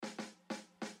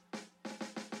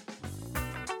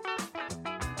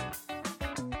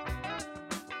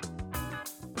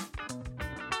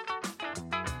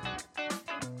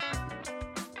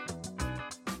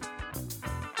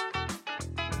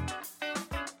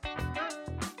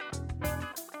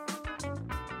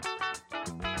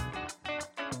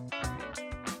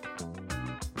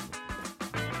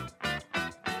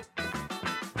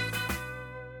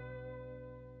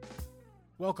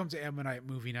Welcome to Ammonite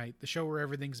Movie Night, the show where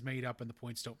everything's made up and the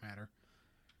points don't matter.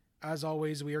 As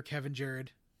always, we are Kevin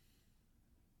Jared.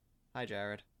 Hi,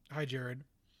 Jared. Hi, Jared.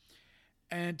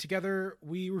 And together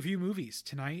we review movies.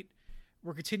 Tonight,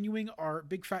 we're continuing our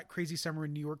Big Fat Crazy Summer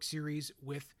in New York series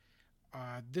with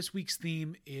this week's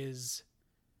theme is...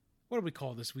 What do we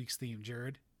call this week's theme,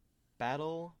 Jared?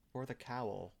 Battle for the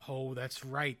Cowl. Oh, that's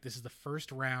right. This is the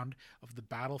first round of the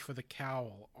Battle for the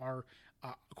Cowl, our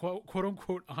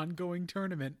quote-unquote ongoing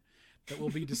tournament that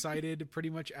will be decided pretty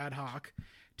much ad hoc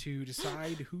to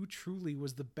decide who truly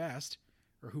was the best,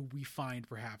 or who we find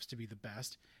perhaps to be the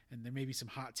best. And there may be some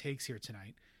hot takes here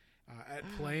tonight at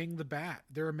playing the bat.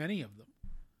 There are many of them.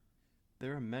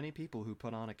 There are many people who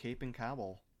put on a cape and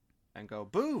cowl and go,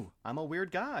 boo, I'm a weird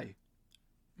guy.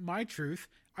 My truth,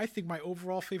 I think my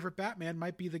overall favorite Batman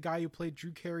might be the guy who played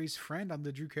Drew Carey's friend on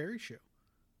the Drew Carey Show.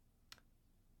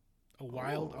 A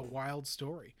wild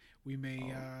story. We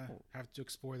may have to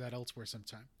explore that elsewhere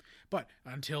sometime. But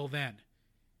until then,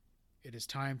 it is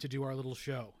time to do our little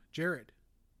show. Jared.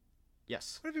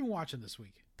 Yes. What have you been watching this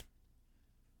week?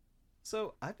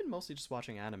 So I've been mostly just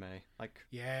watching anime.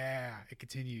 Yeah, it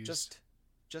continues.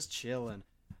 Just chilling.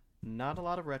 Not a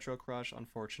lot of Retro Crush,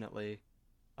 unfortunately.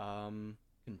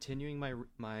 Continuing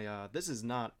my this is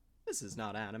not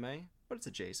anime, but it's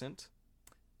adjacent.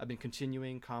 I've been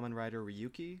continuing Kamen Rider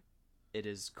Ryuki. It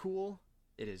is cool,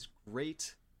 it is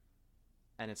great,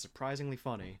 and it's surprisingly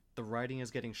funny. The writing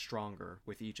is getting stronger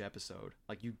with each episode.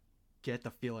 You get the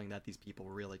feeling that these people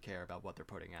really care about what they're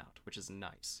putting out, which is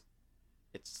nice.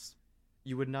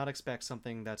 You would not expect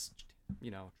something that's,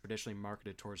 traditionally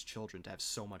marketed towards children to have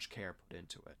so much care put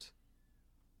into it.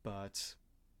 But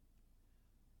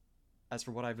as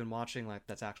for what I've been watching,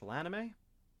 that's actual anime,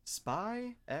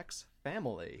 Spy X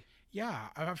Family. Yeah,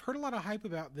 I've heard a lot of hype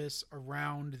about this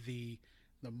around the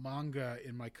manga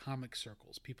in my comic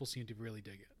circles. People seem to really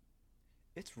dig it.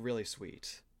 It's really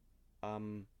sweet. For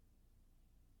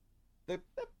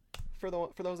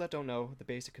those that don't know, the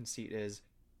basic conceit is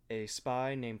a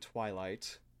spy named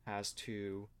Twilight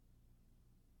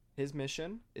his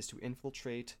mission is to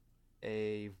infiltrate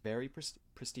a very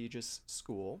prestigious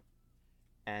school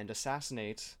and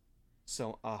assassinate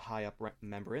a high-up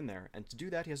member in there. And to do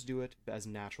that, he has to do it as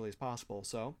naturally as possible.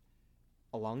 So,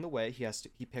 along the way, he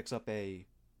picks up a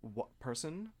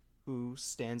person who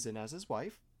stands in as his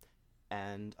wife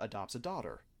and adopts a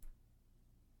daughter.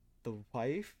 The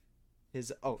wife,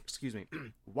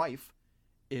 wife,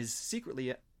 is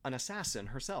secretly an assassin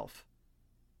herself.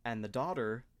 And the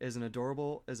daughter is an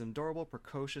adorable,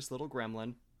 precocious little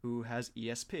gremlin who has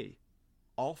ESP.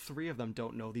 All three of them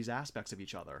don't know these aspects of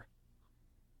each other.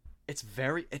 It's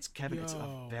very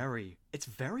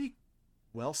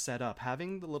well set up.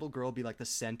 Having the little girl be the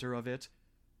center of it,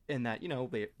 in that,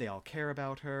 they all care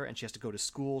about her and she has to go to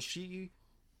school.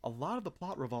 A lot of the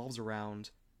plot revolves around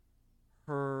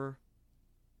her,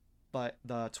 but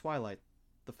the Twilight,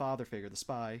 the father figure, the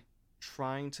spy,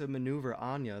 trying to maneuver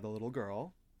Anya, the little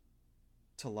girl,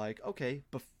 to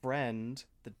befriend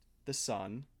the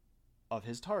son of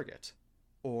his target,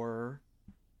 or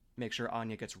make sure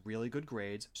Anya gets really good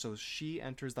grades so she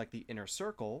enters the inner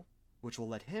circle, which will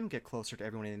let him get closer to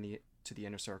everyone in the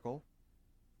inner circle,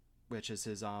 which is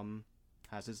his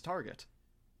has his target.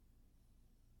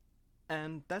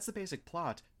 And that's the basic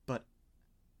plot, but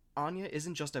Anya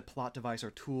isn't just a plot device or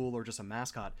tool or just a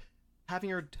mascot. Having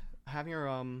her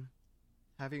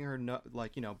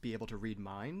be able to read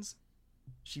minds,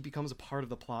 she becomes a part of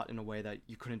the plot in a way that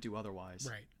you couldn't do otherwise.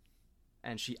 Right.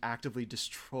 And she actively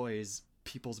destroys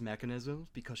people's mechanisms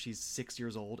because she's 6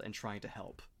 years old and trying to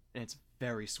help. And it's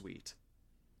very sweet.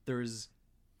 There's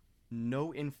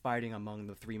no infighting among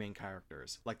the three main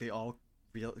characters. They all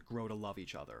grow to love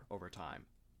each other over time.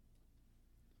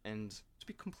 And to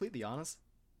be completely honest,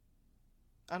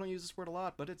 I don't use this word a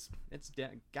lot, but it's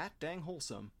god dang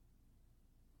wholesome.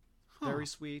 Very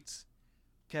sweet.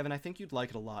 Kevin, I think you'd like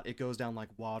it a lot. It goes down like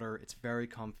water. It's very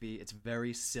comfy. It's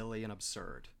very silly and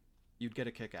absurd. You'd get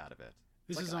a kick out of it.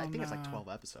 I think it's 12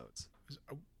 episodes.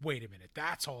 Wait a minute.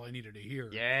 That's all I needed to hear.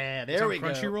 Yeah, there we go.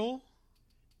 Crunchyroll?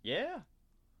 Yeah.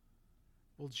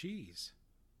 Well, geez.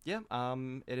 Yeah,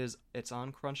 it's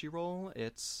on Crunchyroll.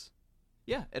 It's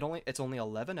only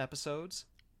 11 episodes.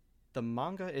 The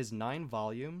manga is 9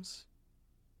 volumes.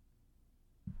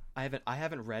 I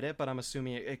haven't read it, but I'm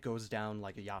assuming it goes down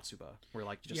like a Yatsuba, where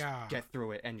you just get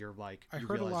through it and you're I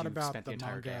heard a lot about spent the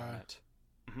entire day on it.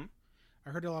 Mm-hmm. I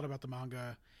heard a lot about the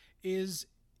manga. Is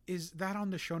that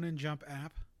on the Shonen Jump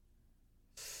app?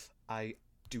 I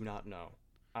do not know.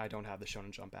 I don't have the Shonen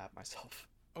Jump app myself.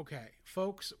 Okay,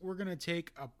 folks, we're gonna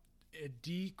take a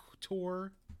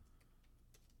detour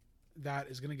that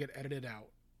is going to get edited out?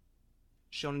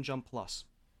 Shonen Jump Plus.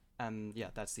 And yeah,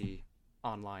 that's the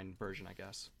online version, I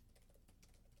guess.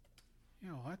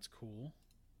 Yeah, well, that's cool.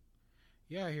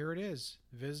 Yeah, here it is.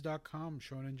 Viz.com,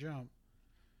 Shonen Jump.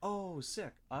 Oh,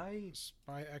 sick.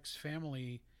 Spy X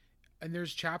Family. And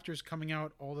there's chapters coming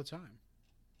out all the time.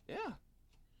 Yeah.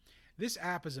 This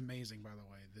app is amazing, by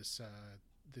the way. This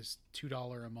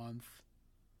 $2 a month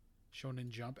Shonen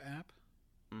Jump app.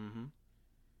 Mm-hmm.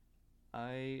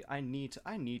 I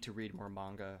need to read more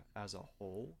manga as a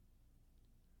whole.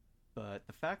 But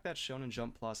the fact that Shonen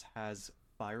Jump Plus has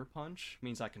Fire Punch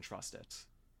means I can trust it.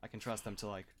 I can trust them to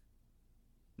like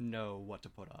know what to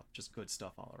put up. Just good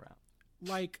stuff all around.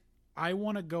 Like, I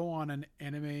want to go on an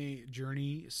anime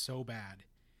journey so bad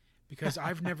because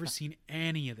I've never seen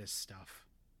any of this stuff.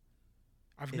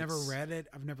 I've never read it.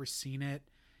 I've never seen it.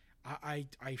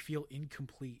 I feel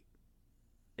incomplete.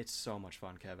 It's so much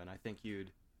fun, Kevin. I think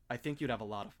you'd have a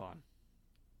lot of fun.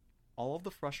 All of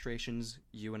the frustrations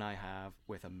you and I have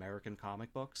with American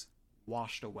comic books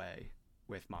washed away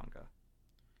with manga.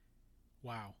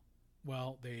 Wow.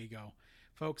 Well, there you go.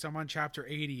 Folks, I'm on chapter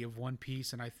 80 of One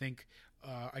Piece, and I think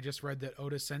I just read that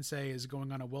Oda Sensei is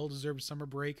going on a well-deserved summer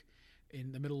break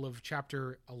in the middle of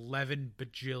chapter 11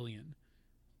 bajillion.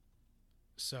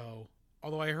 So,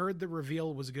 although I heard the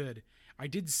reveal was good, I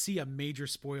did see a major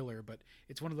spoiler, but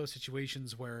it's one of those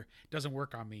situations where it doesn't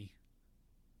work on me.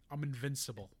 I'm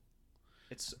invincible.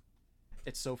 It's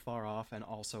so far off, and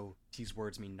also these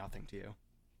words mean nothing to you.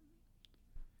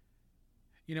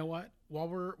 You know what? While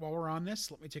we're on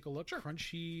this, let me take a look. Sure.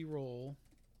 Crunchyroll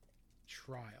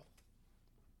trial.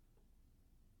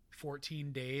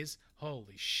 14 days.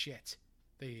 Holy shit.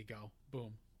 There you go.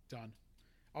 Boom. Done.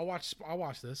 I'll watch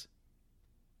this.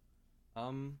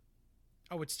 Oh,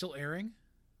 it's still airing?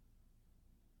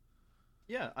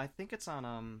 Yeah, I think it's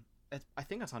on I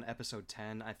think it's on episode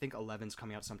 10. I think 11's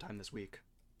coming out sometime this week.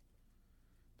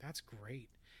 That's great.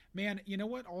 Man, you know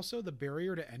what? Also, the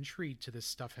barrier to entry to this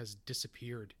stuff has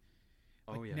disappeared.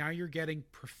 Oh, yeah. Now you're getting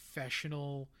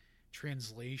professional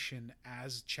translation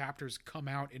as chapters come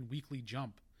out in Weekly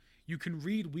Jump. You can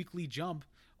read Weekly Jump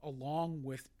along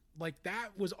with... Like,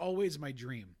 that was always my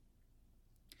dream.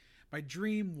 My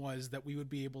dream was that we would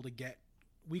be able to get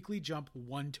Weekly Jump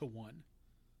 1-to-1.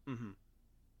 Mm-hmm.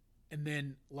 And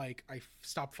then, like, I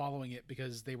stopped following it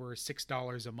because they were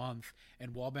 $6 a month,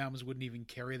 and Wallbounds wouldn't even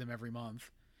carry them every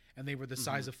month. And they were the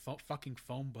size of fucking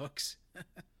phone books. And,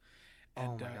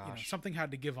 oh my gosh. You know, something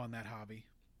had to give on that hobby.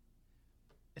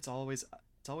 It's always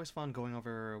fun going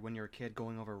over, when you're a kid,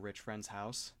 going over a rich friend's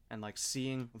house and, like,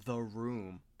 seeing the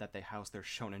room that they house their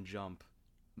Shonen Jump,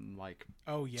 like,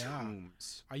 oh, yeah.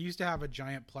 tombs. I used to have a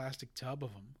giant plastic tub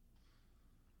of them.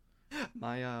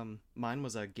 Mine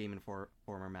was a Game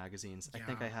Informer magazines. Yeah. I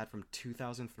think I had from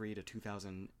 2003 to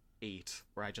 2008,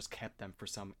 where I just kept them for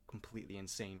some completely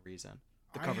insane reason.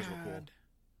 The covers were cool.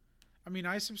 I mean,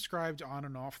 I subscribed on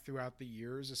and off throughout the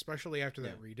years, especially after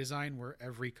that redesign where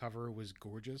every cover was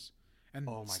gorgeous. And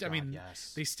oh my God, I mean,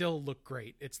 yes. They still look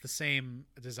great. It's the same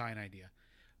design idea.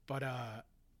 But I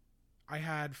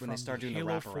had from when they start doing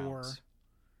Halo the 4.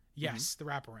 Yes, the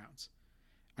wraparounds.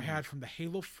 I had from the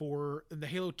Halo 4 and the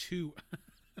Halo 2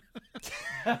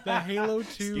 the Halo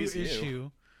 2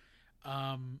 issue.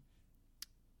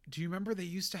 Do you remember they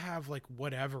used to have like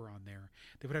whatever on there?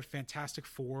 They would have Fantastic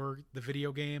Four, the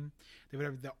video game. They would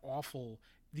have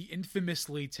the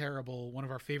infamously terrible, one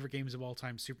of our favorite games of all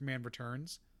time, Superman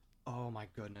Returns. Oh my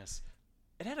goodness.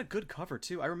 It had a good cover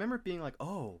too. I remember it being like,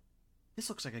 oh, this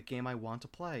looks like a game I want to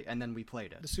play. And then we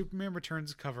played it. The Superman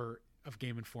Returns cover of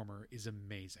Game Informer is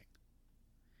amazing.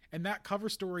 And that cover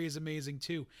story is amazing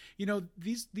too. You know,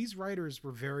 these writers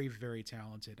were very, very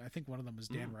talented. I think one of them was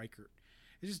Dan Reichert.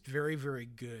 He's just very, very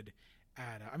good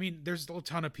at I mean, there's a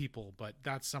ton of people, but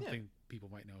that's something people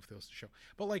might know if they listen to the show.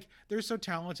 But like, they're so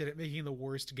talented at making the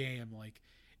worst game. Like,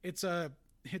 it's a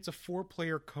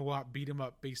 4-player co-op beat 'em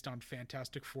up based on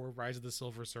Fantastic Four: Rise of the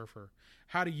Silver Surfer.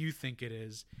 How do you think it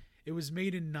is? It was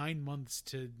made in 9 months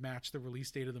to match the release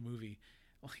date of the movie.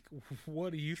 Like,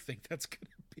 what do you think that's gonna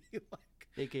be like?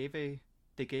 They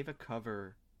gave a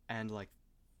cover and like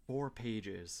 4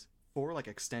 like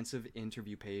extensive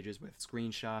interview pages with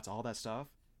screenshots, all that stuff,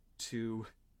 to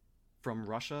From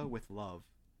Russia with Love,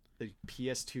 the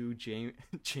PS2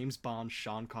 James Bond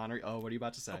Sean Connery. Oh, what are you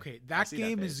about to say? Okay, that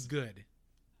game is good,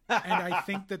 and I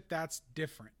think that's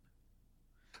different.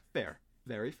 Fair,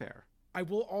 very fair. I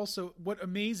will also, what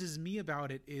amazes me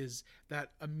about it is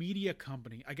that a media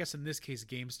company, I guess in this case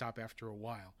GameStop after a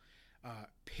while,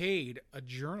 paid a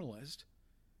journalist.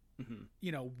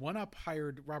 You know, One Up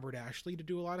hired Robert Ashley to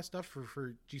do a lot of stuff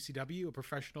for GCW, a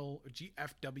professional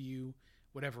GFW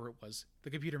whatever it was, the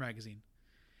computer magazine.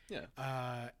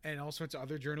 Yeah. And all sorts of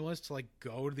other journalists to like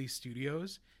go to these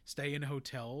studios, stay in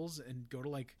hotels, and go to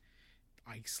like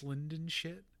Iceland and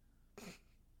shit.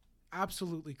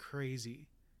 Absolutely crazy.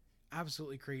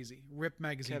 Absolutely crazy. Rip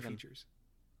magazine features.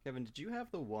 Kevin, did you have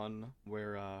the one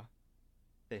where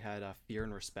they had Fear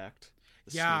and Respect?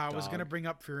 Yeah, I was going to bring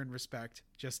up Fear and Respect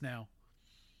just now.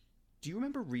 Do you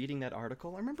remember reading that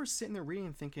article? I remember sitting there reading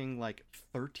and thinking, like,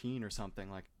 13 or something.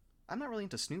 Like, I'm not really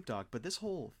into Snoop Dogg, but this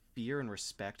whole Fear and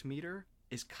Respect meter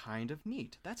is kind of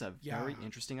neat. That's a very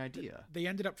interesting idea. They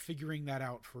ended up figuring that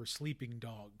out for Sleeping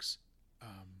Dogs.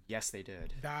 Yes, they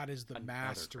did. That is the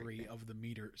mastery of the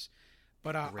meters.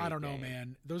 But I don't know,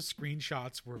 man. Those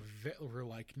screenshots were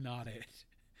like not it.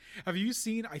 Have you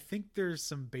seen? I think there's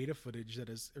some beta footage that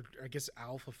is, or I guess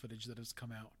alpha footage that has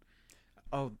come out.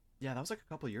 Oh yeah, that was like a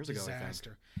couple of years ago.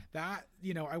 Disaster. That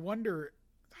I wonder.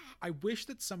 I wish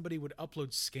that somebody would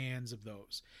upload scans of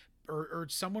those, or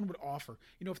someone would offer.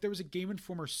 If there was a Game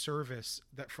Informer service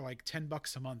that for like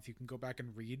 $10 a month you can go back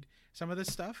and read some of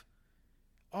this stuff.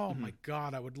 Oh my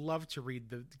God, I would love to read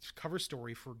the cover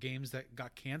story for games that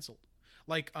got canceled.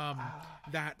 Like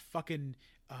that fucking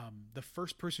the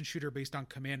first person shooter based on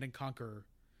Command and Conquer,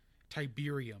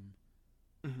 Tiberium,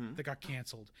 that got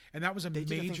canceled. And that was a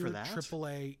major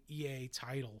AAA EA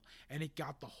title, and it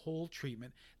got the whole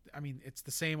treatment. I mean, it's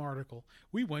the same article.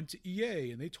 We went to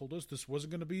EA and they told us this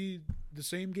wasn't going to be the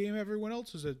same game everyone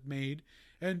else has made,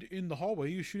 and in the hallway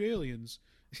you shoot aliens.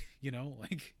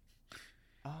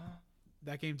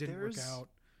 That game didn't work out.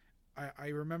 I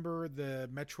remember the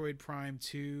Metroid Prime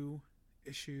 2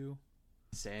 issue.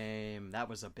 Same. That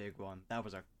was a big one. That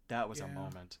was a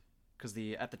moment. Because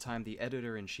at the time, the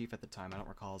editor-in-chief at the time, I don't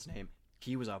recall his name,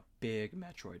 he was a big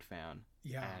Metroid fan.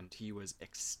 Yeah. And he was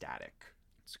ecstatic.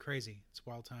 It's crazy. It's a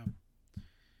wild time.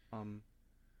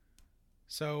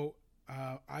 So,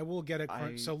 I will get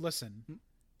So listen.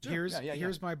 Sure.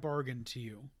 Here's my bargain to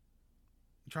you.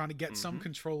 I'm trying to get some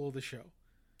control of the show.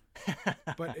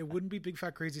 But it wouldn't be Big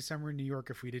Fat Crazy Summer in New York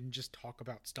if we didn't just talk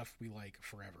about stuff we like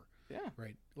forever. Yeah.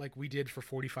 Right? Like we did for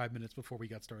 45 minutes before we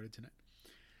got started tonight.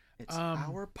 It's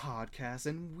our podcast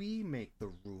and we make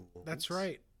the rules. That's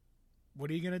right.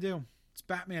 What are you going to do? It's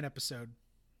Batman episode.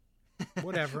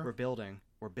 Whatever. We're building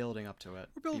up to it.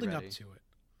 We're building up to it.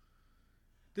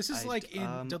 This is like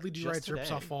in Dudley Do Right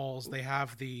Ripsaw Falls, they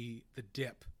have the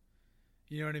dip.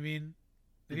 You know what I mean?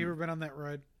 Have you ever been on that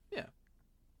ride? Yeah.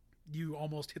 You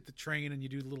almost hit the train and you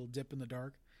do the little dip in the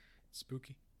dark. It's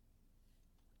spooky.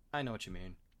 I know what you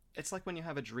mean. It's like when you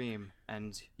have a dream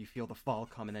and you feel the fall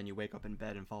come and then you wake up in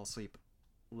bed and fall asleep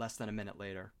less than a minute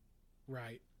later.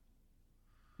 Right.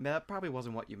 That probably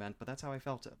wasn't what you meant, but that's how I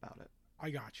felt about it. I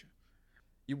got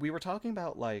you. We were talking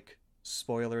about, like,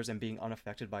 spoilers and being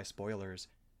unaffected by spoilers.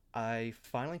 I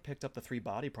finally picked up The Three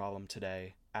Body Problem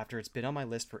today after it's been on my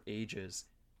list for ages.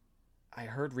 I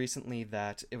heard recently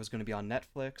that it was going to be on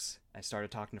Netflix. I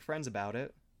started talking to friends about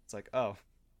it. It's like, oh,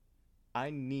 I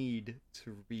need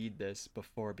to read this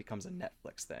before it becomes a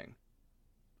Netflix thing.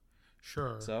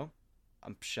 Sure. So,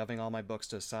 I'm shoving all my books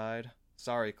to the side.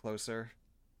 Sorry, Closer.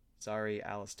 Sorry,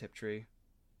 Alice Tiptree.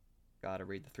 Gotta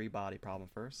read The Three Body Problem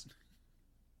first.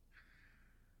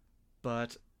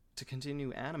 But, to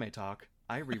continue anime talk,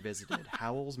 I revisited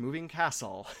Howl's Moving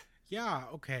Castle. Yeah,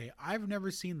 okay. I've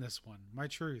never seen this one. My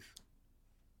truth.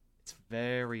 It's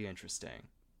very interesting.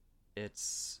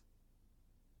 It's...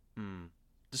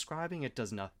 Describing it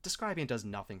does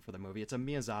nothing for the movie. It's a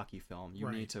Miyazaki film. You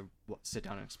need to sit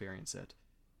down and experience it.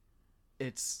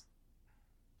 It's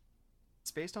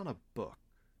based on a book.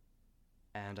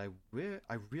 And I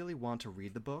really want to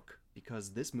read the book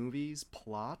because this movie's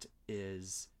plot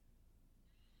is...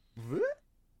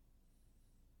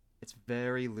 It's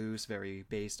very loose, very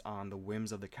based on the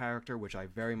whims of the character, which I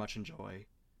very much enjoy.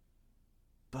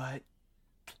 But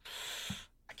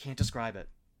I can't describe it.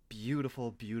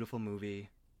 Beautiful, beautiful movie.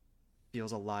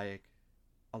 Feels like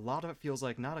a lot of it feels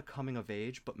like not a coming of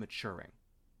age, but maturing.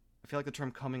 I feel like the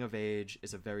term coming of age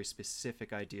is a very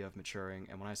specific idea of maturing,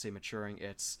 and when I say maturing,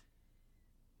 it's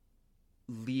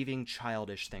leaving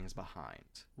childish things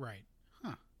behind. Right.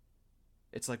 Huh.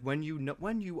 It's like when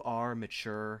you are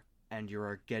mature and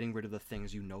you're getting rid of the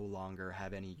things you no longer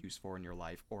have any use for in your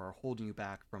life or are holding you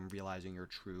back from realizing your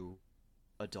true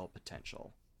adult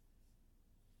potential.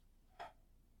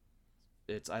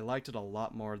 I liked it a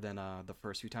lot more than the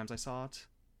first few times I saw it.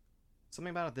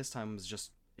 Something about it this time was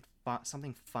just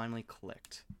something finally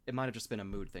clicked. It might have just been a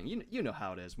mood thing. You know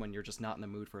how it is when you're just not in the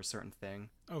mood for a certain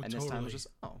thing. Oh, and totally. This time was just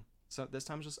this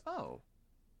time was just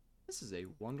this is a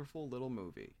wonderful little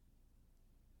movie.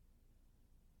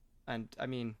 And I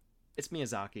mean, it's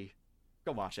Miyazaki.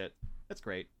 Go watch it. It's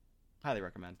great. Highly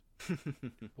recommend.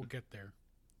 We'll get there.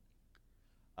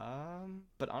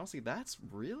 But honestly, that's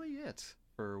really it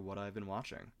for what I've been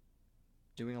watching.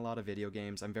 Doing a lot of video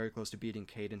games. I'm very close to beating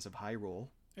Cadence of Hyrule.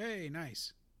 Hey,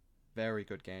 nice. Very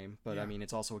good game, but Yeah. I mean,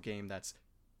 it's also a game that's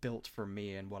built for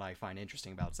me and what I find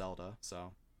interesting about Zelda.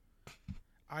 So,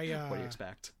 I what do you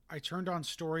expect? I turned on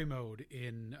story mode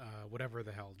in whatever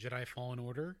the hell, Jedi Fallen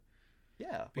Order,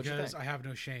 Yeah, what you because think? I have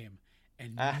no shame.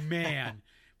 And Ah. man,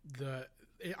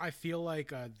 I feel like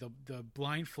the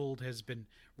blindfold has been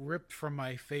ripped from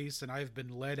my face and I've been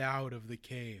led out of the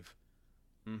cave.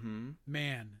 Mm-hmm.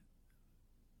 Man,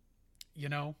 you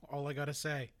know, all I gotta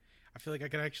say, I feel like I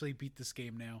could actually beat this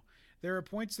game now. There are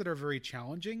points that are very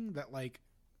challenging that like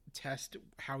test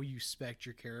how you spec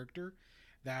your character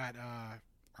that are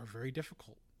very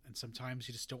difficult, and sometimes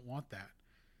you just don't want that.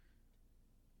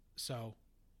 So,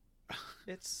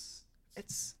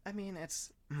 I mean,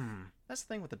 that's the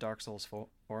thing with the Dark Souls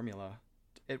formula.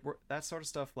 That sort of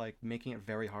stuff, like making it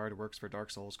very hard, works for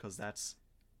Dark Souls because that's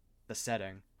the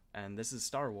setting, and this is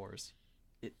Star Wars.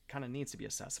 It kind of needs to be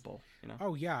accessible, you know.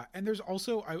 oh yeah, and there's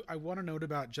also I want to note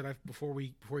about Jedi before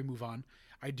we move on.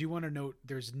 I do want to note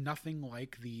there's nothing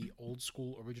like the old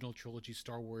school original trilogy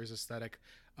Star Wars aesthetic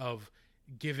of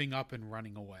giving up and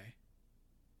running away.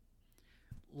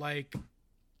 Like,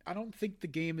 I don't think the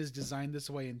game is designed this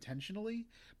way intentionally,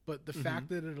 but the fact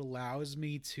that it allows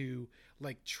me to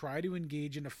like try to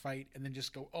engage in a fight and then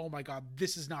just go, "Oh my god,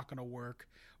 this is not going to work,"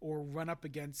 or run up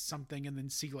against something and then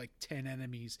see like 10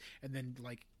 enemies and then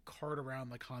like cart around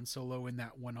like Han Solo in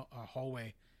that one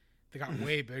hallway. They got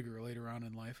way bigger later on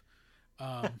in life.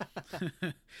 Um,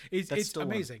 it's still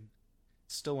amazing.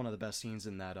 Still one of the best scenes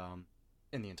in that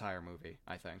in the entire movie,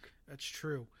 I think. That's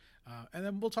true. And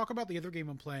then we'll talk about the other game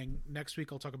I'm playing next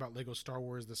week. I'll talk about Lego Star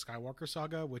Wars: The Skywalker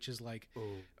Saga, which is like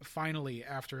finally,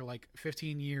 after like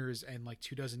 15 years and like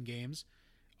 24 games,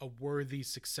 a worthy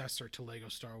successor to Lego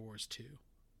Star Wars 2.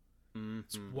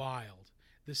 It's wild.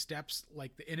 The steps,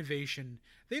 like the innovation,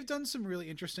 they've done some really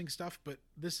interesting stuff, but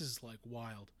this is like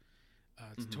wild.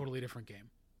 It's a totally different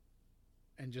game,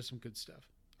 and just some good stuff.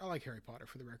 I like Harry Potter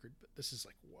for the record, but this is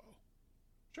like whoa.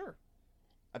 Sure.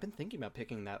 I've been thinking about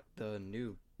picking the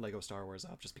new Lego Star Wars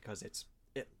up just because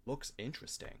it looks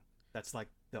interesting. That's like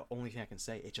the only thing I can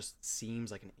say. It just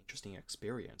seems like an interesting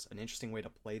experience, an interesting way to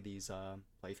play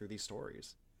through these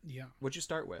stories. Yeah. What'd you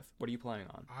start with? What are you playing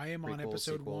on? I am on Prequel,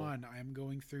 episode sequel? 1. I am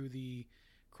going through the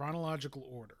chronological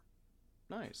order.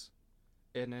 Nice.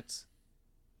 And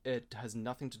it has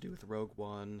nothing to do with Rogue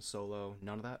One, Solo,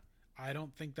 none of that? I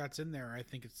don't think that's in there. I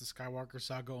think it's the Skywalker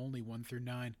Saga only, 1 through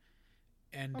 9.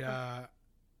 And Okay.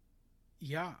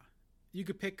 yeah, you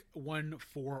could pick 1,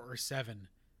 4, or 7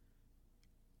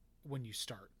 when you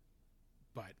start,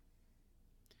 but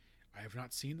I have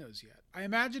not seen those yet. I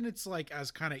imagine it's like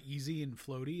as kind of easy and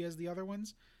floaty as the other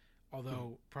ones,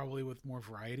 although probably with more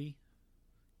variety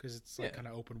because it's like kind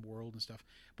of open world and stuff.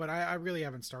 But I really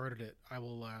haven't started it. I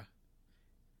will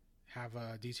have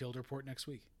a detailed report next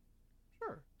week.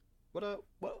 Sure.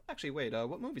 Well, actually, wait.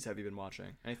 What movies have you been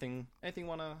watching? Anything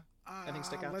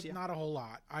stick out to you? Not a whole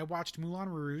lot. I watched Moulin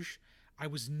Rouge. I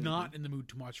was not in the mood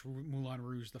to watch Moulin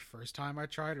Rouge the first time I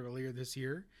tried earlier this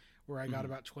year, where I got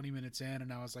about 20 minutes in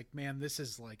and I was like, man, this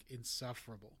is like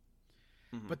insufferable.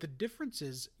 But the difference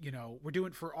is, you know, we're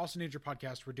doing for Austin Nature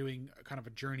Podcast, we're doing kind of a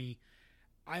journey.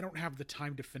 I don't have the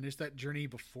time to finish that journey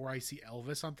before I see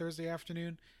Elvis on Thursday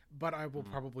afternoon, but I will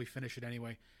probably finish it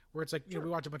anyway. Where it's like, you know, we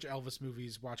watch a bunch of Elvis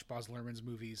movies, watch Baz Luhrmann's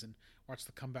movies, and watch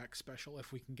the comeback special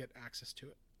if we can get access to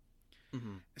it.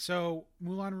 So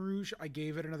Moulin Rouge, I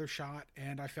gave it another shot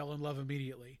and I fell in love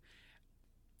immediately.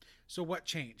 So what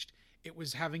changed? It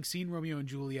was having seen Romeo and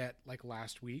Juliet like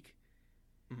last week,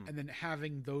 and then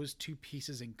having those two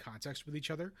pieces in context with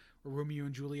each other, where Romeo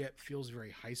and Juliet feels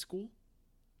very high school,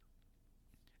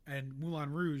 and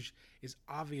Moulin Rouge is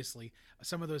obviously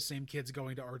some of those same kids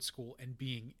going to art school and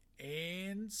being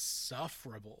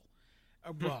insufferable.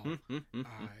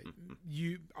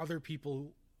 You other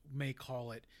people may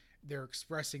call it they're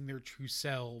expressing their true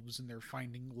selves and they're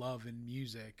finding love in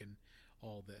music and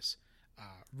all this.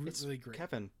 It's really great.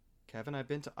 Kevin,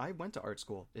 I went to art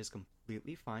school. It is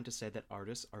completely fine to say that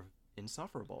artists are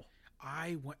insufferable.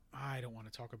 I don't want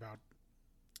to talk about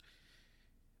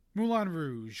Moulin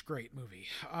Rouge. Great movie.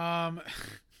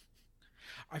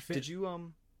 Did you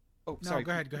Oh, No, sorry.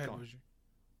 go ahead. keep going.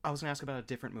 I was gonna ask about a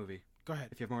different movie. Go ahead.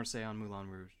 If you have more to say on Moulin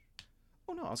Rouge.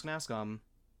 Oh no, I was gonna ask.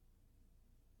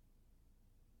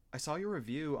 I saw your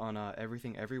review on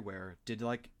Everything Everywhere. Did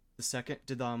second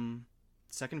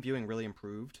viewing really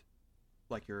improved,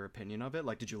 like your opinion of it?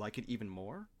 Like, did you like it even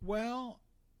more? Well,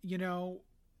 you know,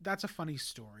 that's a funny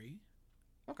story.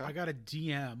 Okay. I got a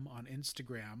DM on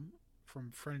Instagram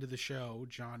from friend of the show,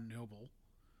 John Noble,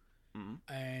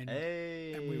 Mm-hmm. and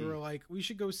we Hey. were like, we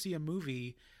should go see a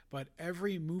movie, but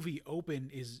every movie open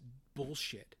is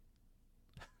bullshit.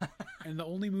 And the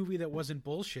only movie that wasn't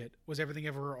bullshit was Everything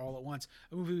Everywhere All at Once,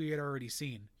 a movie we had already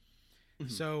seen. Mhm.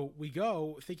 So we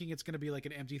go thinking it's going to be like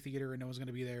an empty theater and no one's going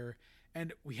to be there.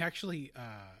 And we actually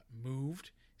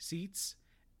moved seats,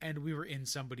 and we were in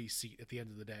somebody's seat at the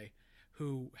end of the day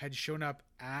who had shown up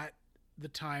at the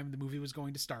time the movie was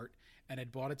going to start and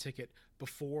had bought a ticket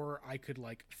before I could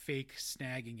like fake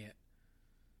snagging it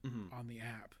Mhm. on the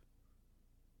app.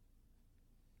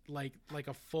 Like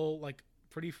a full, like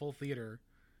pretty full theater.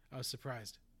 I was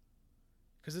surprised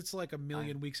because it's like a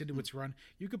million weeks into its run.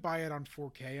 You could buy it on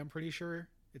 4K. I'm pretty sure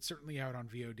it's certainly out on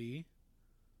VOD.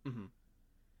 Mhm.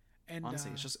 And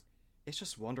Honestly, it's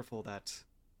just wonderful that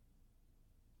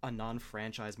a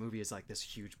non-franchise movie is like this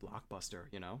huge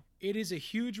blockbuster, you know? it is a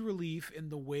huge relief in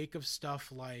the wake of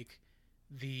stuff like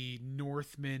the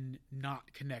Northman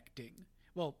not connecting.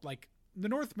 Well, like the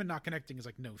Northman not connecting is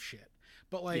like no shit,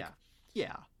 but like Yeah.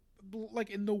 Yeah. like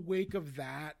in the wake of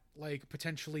that, like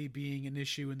potentially being an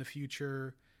issue in the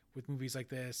future with movies like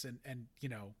this, and you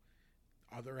know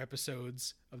other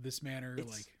episodes of this manner, It's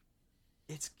like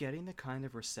it's getting the kind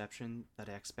of reception that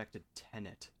I expected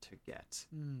Tenet to get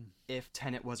mm, if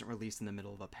Tenet wasn't released in the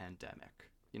middle of a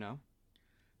pandemic, you know?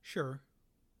 sure,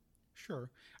 sure.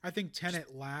 I think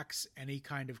Tenet lacks any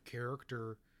kind of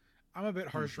character. I'm a bit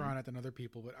harsher Mhm. on it than other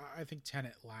people, but I think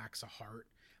Tenet lacks a heart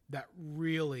that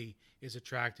really is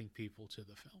attracting people to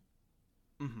the film.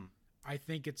 Mhm. I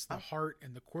think it's the Uh, heart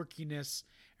and the quirkiness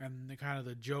and the kind of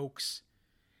the jokes.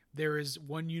 There is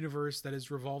one universe that is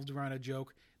revolved around a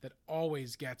joke that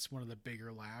always gets one of the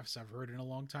bigger laughs I've heard in a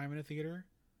long time in a theater.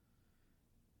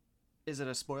 Is it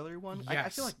a spoilery one? Yes, I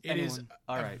feel like it is anyone...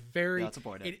 All a right. very. Yeah, let's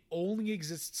avoid it. It only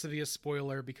exists to be a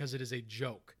spoiler because it is a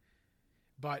joke,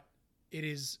 but it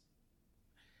is.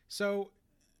 So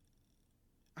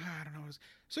I don't know.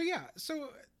 So yeah. So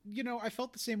you know, I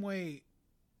felt the same way.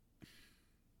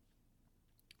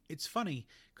 It's funny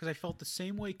because I felt the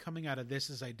same way coming out of this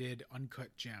as I did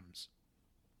Uncut Gems,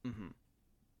 Mhm.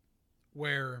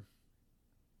 where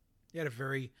you had a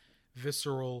very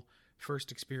visceral first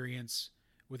experience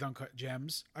with Uncut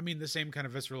Gems. I mean, the same kind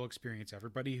of visceral experience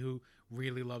everybody who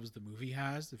really loves the movie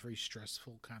has, the very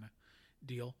stressful kind of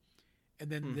deal.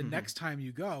 And then the Mhm. next time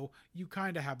you go, you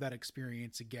kind of have that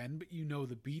experience again, but you know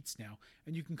the beats now.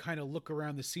 And you can kind of look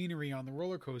around the scenery on the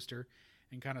roller coaster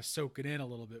and kind of soak it in a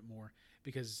little bit more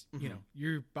because, you Mhm. know,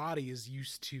 your body is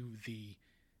used to the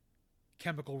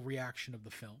chemical reaction of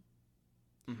the film.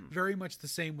 Mhm. Very much the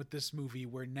same with this movie,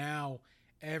 where now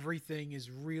everything is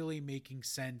really making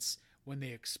sense when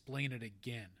they explain it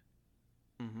again.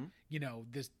 Mhm. You know,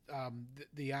 this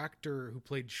the actor who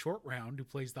played Short Round, who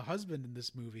plays the husband in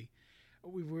this movie,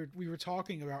 we were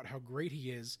talking about how great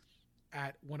he is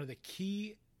at one of the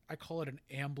key, I call it an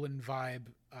Amblin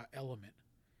vibe element,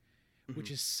 which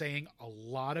Mhm. is saying a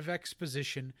lot of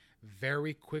exposition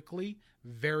very quickly,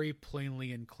 very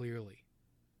plainly and clearly.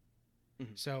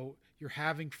 Mhm. So you're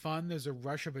having fun. There's a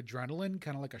rush of adrenaline,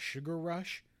 kind of like a sugar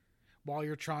rush, while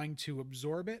you're trying to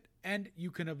absorb it. And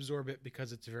you can absorb it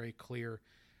because it's very clear.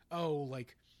 Oh,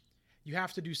 like you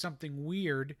have to do something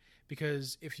weird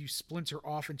because if you splinter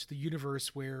off into the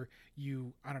universe where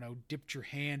you, I don't know, dipped your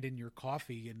hand in your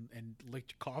coffee and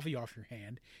licked coffee off your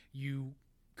hand, you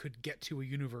could get to a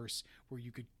universe where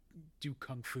you could do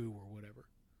kung fu or whatever.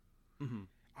 Mhm.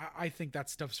 I think that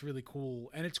stuff's really cool,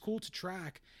 and it's cool to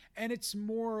track, and it's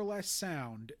more or less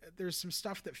sound. There's some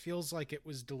stuff that feels like it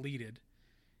was deleted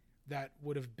that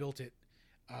would have built it,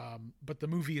 but the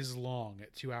movie is long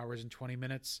at 2 hours and 20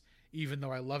 minutes. Even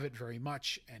though I love it very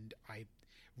much and I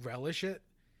relish it,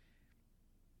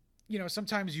 you know,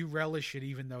 sometimes you relish it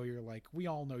even though you're like, we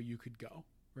all know you could go,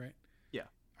 right? Yeah.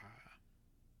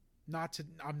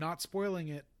 I'm not spoiling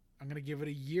it. I'm going to give it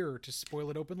a year to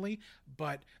spoil it openly,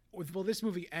 but will this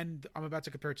movie end? I'm about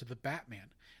to compare it to The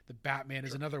Batman. The Batman is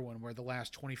Sure. another one where the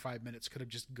last 25 minutes could have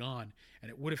just gone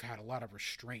and it would have had a lot of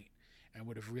restraint and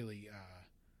would have really,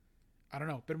 I don't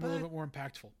know, been a little But bit more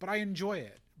impactful. But I enjoy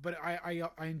it. But I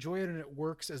enjoy it, and it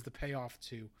works as the payoff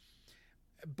to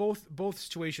both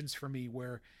situations for me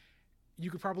where you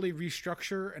could probably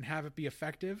restructure and have it be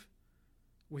effective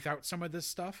without some of this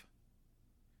stuff,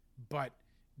 but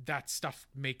that stuff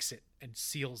makes it and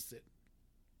seals it.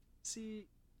 see,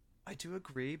 I do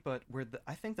agree, but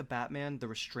I think the Batman, the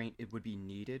restraint it would be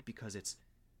needed because it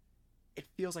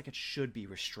feels like it should be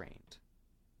restrained.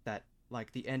 That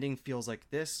like the ending feels like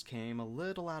this came a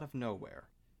little out of nowhere,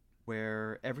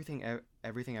 where everything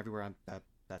everywhere.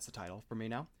 That's the title for me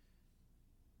now.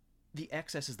 the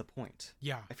excess is the point.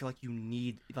 Yeah. I feel like you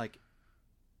need, like,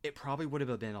 it probably would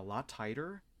have been a lot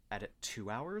tighter at 2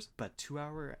 hours, but 2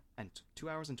 hours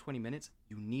and 20 minutes,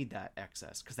 you need that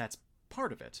excess because that's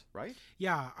part of it, right?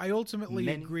 Yeah, I ultimately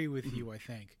agree with you, I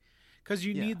think. Because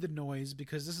you Yeah. need the noise,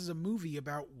 because this is a movie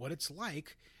about what it's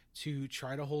like to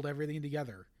try to hold everything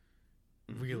together.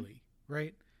 Really,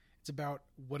 right? It's about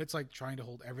what it's like trying to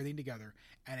hold everything together,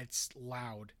 and it's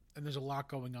loud, and there's a lot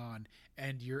going on,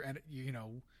 and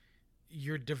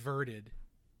you're diverted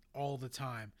all the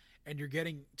time, and you're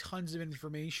getting tons of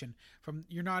information from,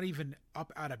 you're not even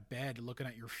up out of bed looking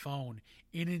at your phone,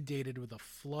 inundated with a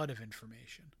flood of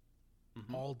information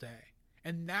all day.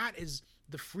 And that is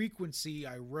the frequency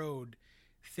I rode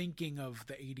thinking of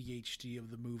the ADHD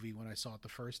of the movie when I saw it the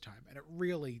first time. And it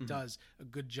really does a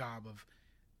good job of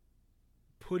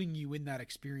putting you in that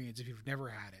experience if you've never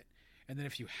had it. And then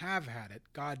if you have had it,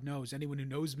 God knows, anyone who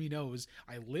knows me knows,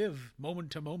 I live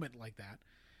moment to moment like that.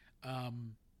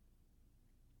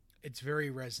 It's very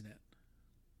resonant.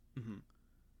 And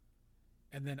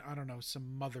then, I don't know,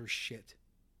 some mother shit.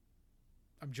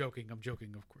 I'm joking, of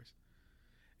course.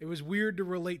 It was weird to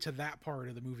relate to that part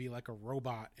of the movie like a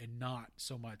robot and not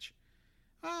so much,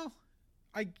 oh,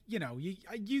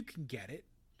 you can get it.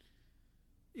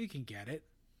 You can get it.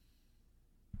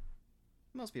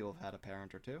 Most people have had a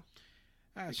parent or two.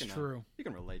 That's true. You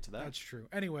can relate to that. That's true.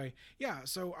 Anyway, yeah,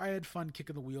 so I had fun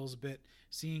kicking the wheels a bit,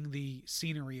 seeing the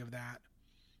scenery of that.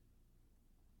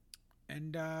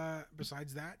 And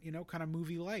besides that, kind of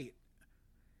movie light.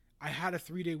 I had a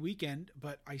 3-day weekend,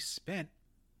 but I spent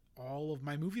all of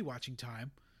my movie watching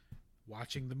time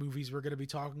watching the movies we're going to be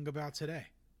talking about today.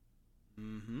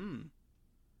 And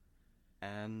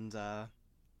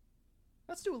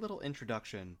let's do a little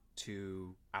introduction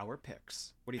to our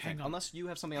picks. What do you think? on. Unless you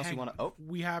have something else you want to...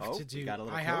 we have to do... We got a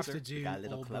little I closer. have to do We got a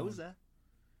little Old closer.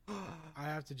 I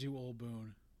have to do Old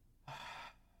Boone.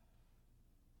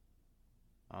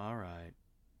 All right.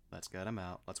 Let's get him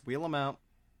out. Let's wheel him out.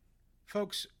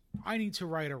 Folks, I need to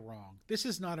right a wrong. This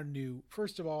is not a new...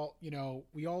 First of all,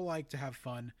 we all like to have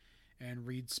fun and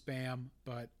read spam,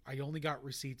 but I only got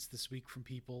receipts this week from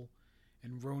people,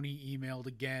 and Roni emailed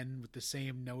again with the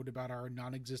same note about our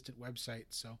non-existent website,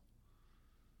 so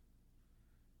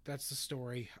that's the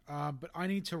story. But I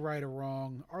need to right a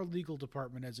wrong. Our legal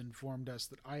department has informed us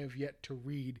that I have yet to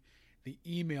read the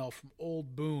email from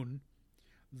Old Boone,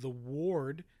 the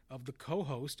ward of the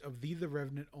co-host of the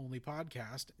Revenant Only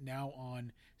podcast, now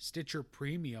on Stitcher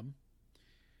Premium.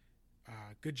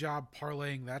 Good job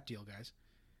parlaying that deal, guys.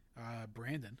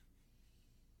 Brandon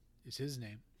is his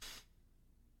name.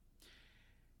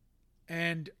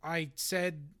 And I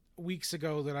said weeks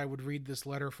ago that I would read this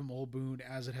letter from Old Boone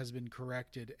as it has been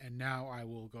corrected, and now I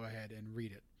will go ahead and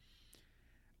read it.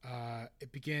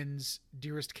 It begins,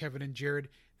 Dearest Kevin and Jared,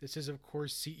 this is, of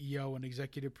course, CEO and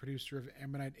executive producer of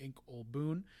Ammonite Inc., Old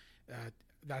Boone.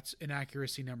 That's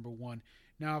inaccuracy number one.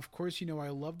 Now, of course, I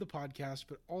love the podcast,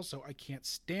 but also I can't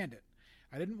stand it.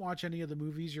 I didn't watch any of the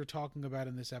movies you're talking about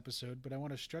in this episode, but I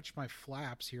want to stretch my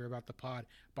flaps here about the pod.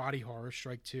 Body Horror,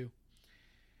 Strike 2.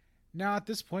 Now, at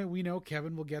this point, we know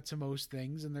Kevin will get to most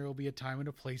things, and there will be a time and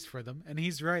a place for them. And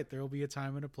he's right. There will be a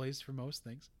time and a place for most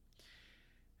things.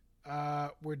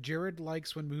 Where Jared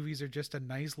likes when movies are just a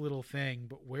nice little thing,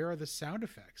 but where are the sound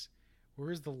effects?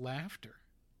 Where is the laughter?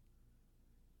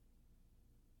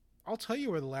 I'll tell you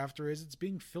where the laughter is. It's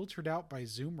being filtered out by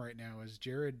Zoom right now as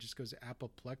Jared just goes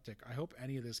apoplectic. I hope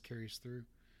any of this carries through.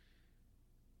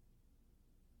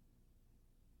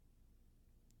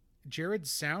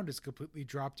 Jared's sound is completely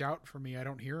dropped out for me. I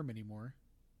don't hear him anymore.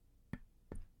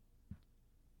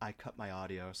 I cut my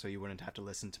audio so you wouldn't have to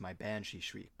listen to my banshee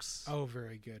shrieks. Oh,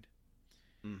 very good.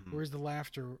 Where's the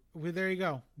laughter? Well, there you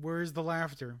go. Where's the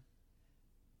laughter?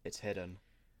 It's hidden.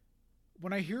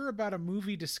 When I hear about a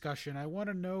movie discussion, I want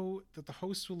to know that the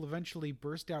host will eventually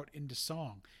burst out into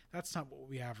song. That's not what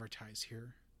we advertise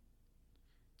here.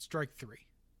 Strike 3.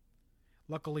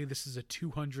 Luckily, this is a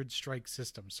 200 strike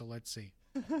system, so let's see.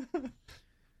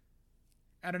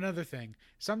 And another thing,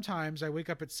 sometimes I wake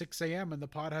up at 6 a.m. and the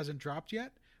pod hasn't dropped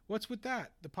yet. What's with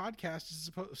that? The podcast is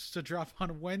supposed to drop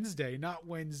on Wednesday, not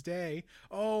Wednesday.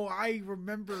 Oh, I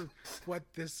remember what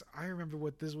this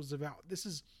was about. This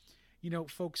is,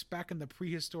 folks, back in the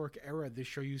prehistoric era, this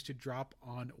show used to drop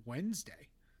on Wednesday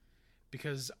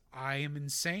because I am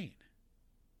insane.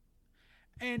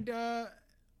 And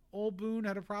Old Boone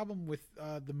had a problem with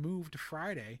the move to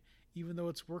Friday, even though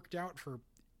it's worked out for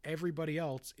everybody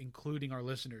else, including our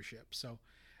listenership. So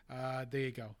there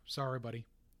you go. Sorry, buddy.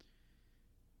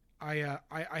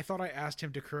 I thought I asked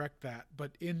him to correct that,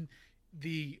 but in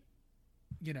the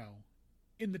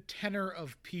in the tenor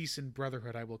of peace and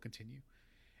brotherhood, I will continue.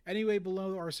 Anyway,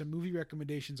 below are some movie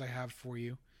recommendations I have for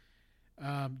you.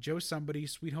 Joe Somebody,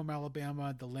 Sweet Home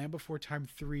Alabama, The Land Before Time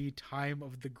 3, Time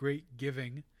of the Great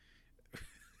Giving.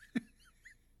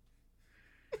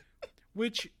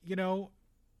 Which,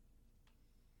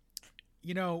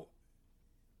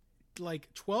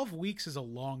 like 12 weeks is a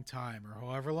long time, or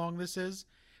however long this is,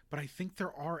 but I think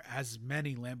there are as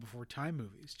many Land Before Time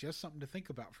movies. Just something to think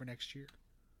about for next year.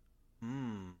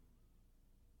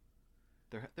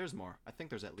 There's more. I think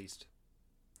there's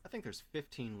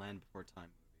 15 Land Before Time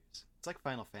movies. It's like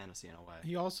Final Fantasy in a way.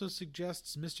 He also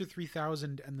suggests Mr.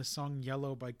 3000 and the song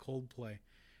Yellow by Coldplay,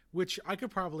 which I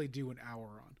could probably do an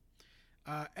hour on.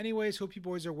 Anyways, hope you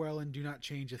boys are well and do not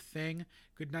change a thing.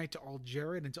 Good night to all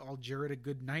Jared, and to all Jared a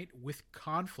good night with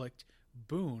conflict.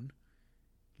 Boone.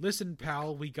 Listen,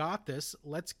 pal, we got this.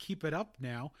 Let's keep it up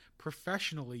now.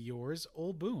 Professionally yours,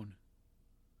 Ol' Boone.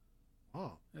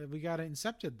 Oh. We got it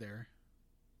incepted there.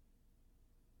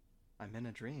 I'm in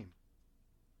a dream.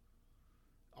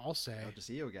 I'll say. Glad to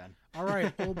see you again. All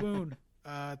right, Ol' Boone.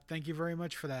 Thank you very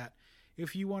much for that.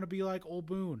 If you want to be like Ol'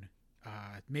 Boone,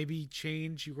 maybe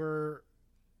change your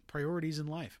priorities in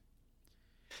life.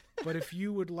 But if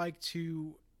you would like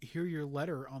to hear your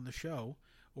letter on the show,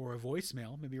 or a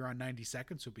voicemail, maybe around 90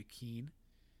 seconds would be keen.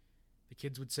 The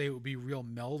kids would say it would be real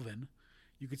Melvin.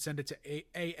 You could send it to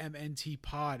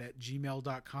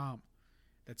amntpod@gmail.com.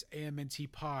 That's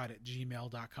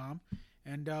amntpod@gmail.com.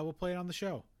 And we'll play it on the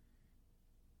show.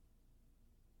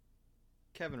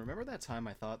 Kevin, remember that time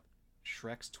I thought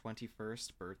Shrek's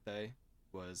 21st birthday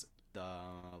was the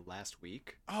last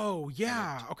week? Oh,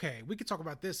 yeah. Okay, we could talk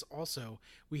about this also.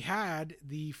 We had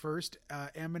the first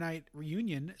Ammonite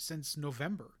reunion since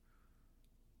November.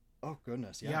 Oh,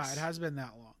 goodness, yes. Yeah, it has been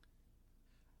that long.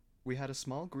 We had a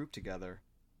small group together,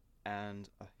 and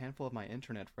a handful of my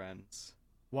internet friends,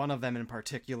 one of them in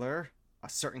particular, a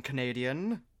certain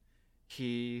Canadian,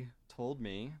 he told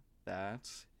me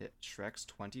that Shrek's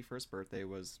 21st birthday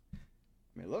was,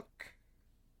 let me look,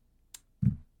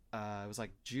 it was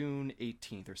like June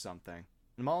 18th or something.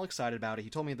 I'm all excited about it. He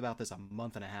told me about this a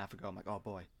month and a half ago. I'm like, oh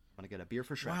boy, I'm going to get a beer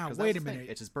for Shrek. Wow, wait a minute.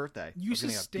 It's his birthday. You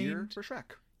sustained beer for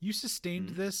Shrek. You sustained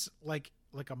this like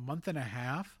a month and a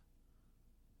half?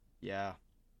 Yeah.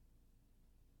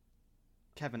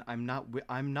 Kevin, I'm not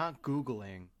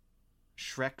Googling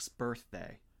Shrek's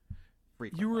birthday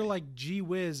frequently. You were like, gee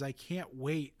whiz, I can't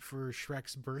wait for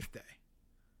Shrek's birthday.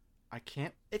 I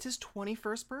can't. It's his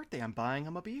 21st birthday. I'm buying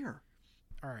him a beer.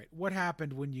 All right. What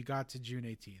happened when you got to June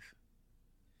 18th?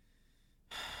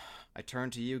 I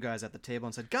turned to you guys at the table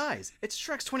and said, guys, it's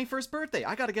Shrek's 21st birthday.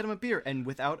 I got to get him a beer. And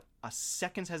without a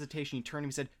second's hesitation, you turned to me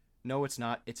and said, no, it's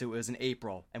not. It was in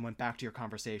April, and went back to your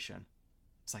conversation.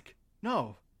 It's like,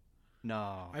 no.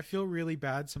 I feel really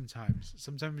bad sometimes.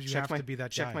 Sometimes you have to be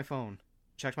that guy.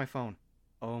 Check my phone.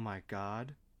 Oh my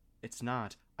God. It's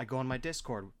not. I go on my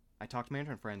Discord. I talk to my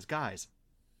internet friends. Guys,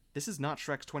 this is not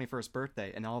Shrek's 21st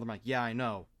birthday. And all of them are like, yeah, I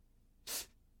know.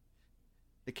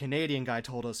 The Canadian guy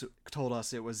told us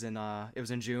it was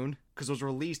in June because it was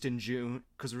released in June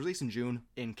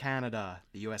in Canada.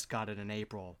 The US got it in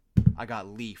April. I got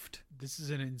leafed. This is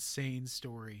an insane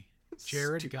story.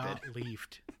 Jared got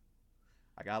leafed.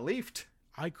 I got leafed.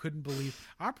 I couldn't believe.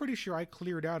 I'm pretty sure I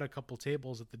cleared out a couple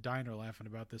tables at the diner laughing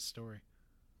about this story.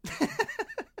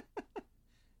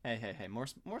 Hey,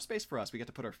 more space for us. We get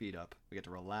to put our feet up. We get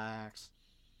to relax.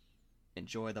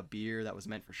 Enjoy the beer that was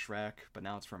meant for Shrek, but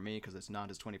now it's for me because it's not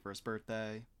his 21st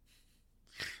birthday.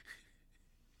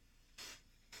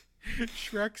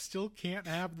 Shrek still can't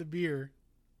have the beer.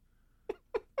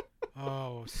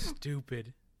 Oh,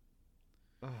 stupid.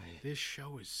 This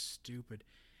show is stupid.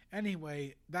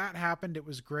 Anyway, that happened. It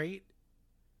was great.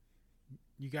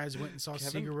 You guys went and saw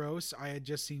Sigur Rós. I had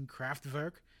just seen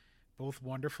Kraftwerk. Both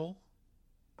wonderful.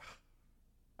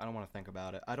 I don't want to think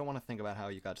about it. I don't want to think about how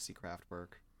you got to see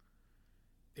Kraftwerk.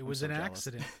 It was an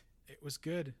accident. It was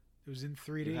good. It was in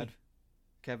 3D.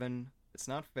 Kevin, it's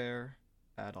not fair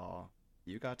at all.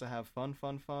 You got to have fun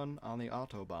on the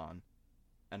Autobahn.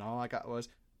 And all I got was...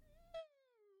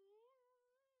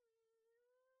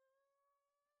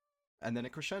 And then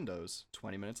it crescendos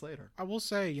 20 minutes later. I will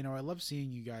say, I love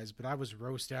seeing you guys, but I was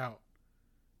roast out.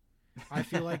 I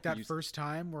feel like that first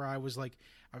time where I was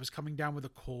coming down with a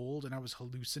cold and I was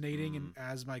hallucinating and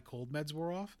as my cold meds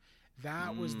wore off,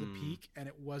 that was the peak, and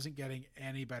it wasn't getting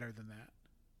any better than that.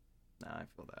 Nah, I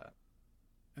feel that.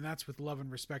 And that's with love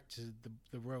and respect to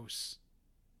the roasts.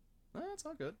 It's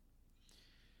all good.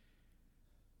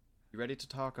 You ready to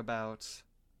talk about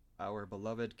our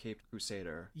beloved Caped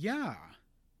Crusader? Yeah.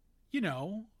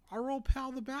 Our old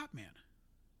pal, the Batman.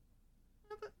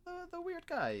 The weird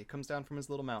quiet guy. He comes down from his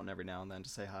little mountain every now and then to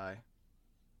say hi.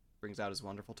 Brings out his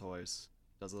wonderful toys,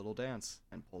 does a little dance,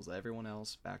 and pulls everyone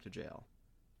else back to jail.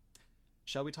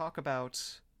 Shall we talk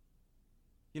about...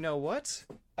 You know what?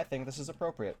 I think this is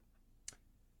appropriate.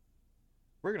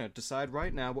 We're going to decide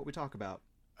right now what we talk about.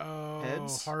 Oh,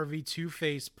 Heads? Harvey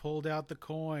Two-Face pulled out the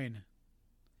coin.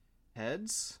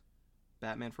 Heads?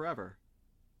 Batman Forever.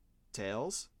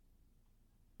 Tails?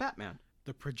 Batman.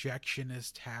 The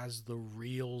projectionist has the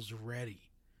reels ready.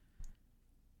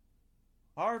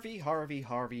 Harvey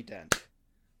Dent.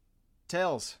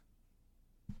 Tails.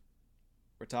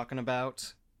 We're talking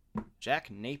about Jack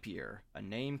Napier, a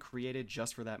name created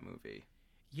just for that movie.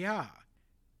 Yeah.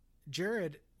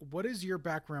 Jared, what is your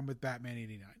background with Batman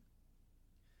 89?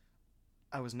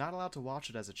 I was not allowed to watch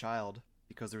it as a child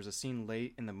because there's a scene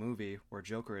late in the movie where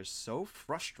Joker is so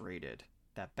frustrated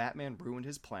that Batman ruined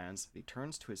his plans that he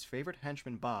turns to his favorite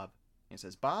henchman Bob and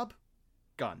says, "Bob,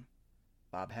 gun."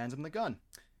 Bob hands him the gun,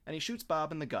 and he shoots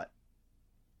Bob in the gut.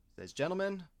 Says,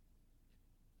 "Gentlemen,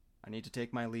 I need to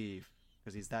take my leave,"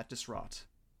 because he's that distraught.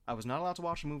 I was not allowed to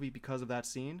watch the movie because of that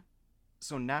scene,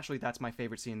 so naturally that's my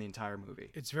favorite scene in the entire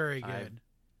movie. It's very good.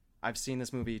 I've seen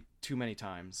this movie too many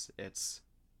times. It's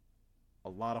a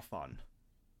lot of fun.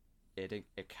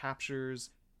 It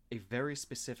captures a very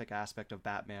specific aspect of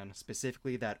Batman,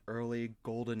 specifically that early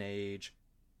golden age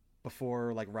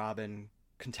before like Robin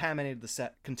contaminated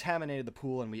the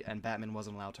pool, and Batman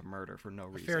wasn't allowed to murder for no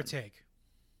reason. Fair take.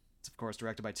 It's of course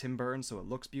directed by Tim Burton, so it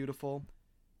looks beautiful.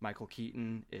 Michael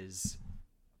Keaton is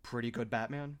a pretty good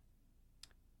Batman,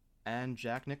 and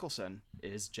Jack Nicholson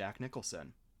is Jack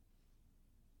Nicholson.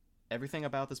 Everything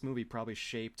about this movie probably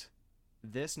shaped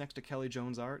this, next to Kelly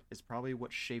Jones' art, is probably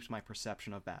what shaped my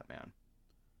perception of Batman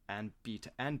and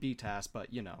BTAS,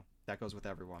 but you know, that goes with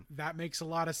everyone. That makes a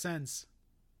lot of sense.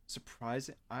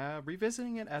 Surprising.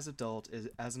 Revisiting it as an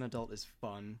adult is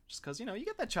fun, just because, you know, you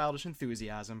get that childish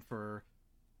enthusiasm for,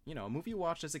 you know, a movie you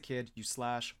watched as a kid, you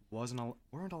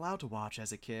weren't allowed to watch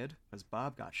as a kid because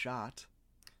Bob got shot.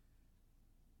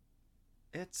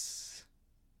 It's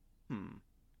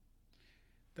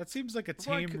That seems like a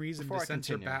tame reason to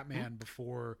censor Batman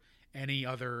before any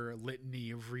other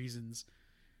litany of reasons.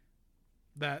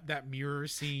 That mirror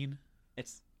scene.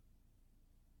 It's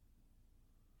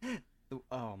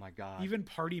oh my god. Even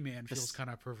Party Man feels kind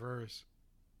of perverse.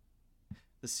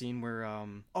 The scene where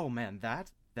oh man, that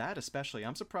especially,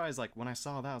 I'm surprised, like when I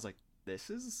saw that I was like, this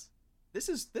is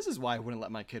why I wouldn't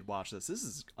let my kid watch this. This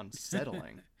is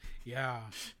unsettling. Yeah.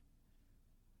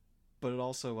 But it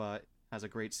also has a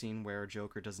great scene where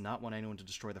Joker does not want anyone to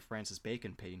destroy the Francis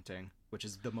Bacon painting, which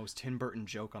is the most Tim Burton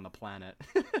joke on the planet.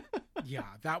 Yeah,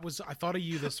 I thought of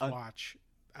you this watch.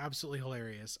 Absolutely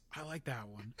hilarious. I like that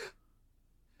one.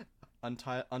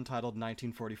 Untitled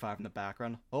 1945 in the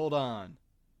background. Hold on.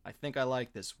 I think I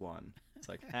like this one. It's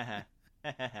like, haha.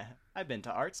 I've been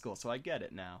to art school, so I get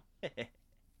it now.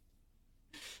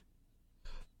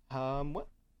 What?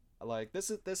 Like,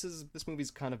 this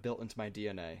movie's kind of built into my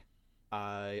DNA.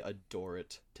 I adore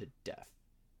it to death.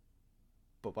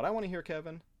 But what I want to hear,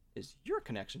 Kevin, is your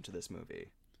connection to this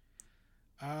movie.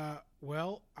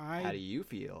 Well, How do you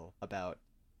feel about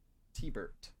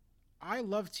T-Burt? I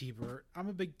love T-Burt. I'm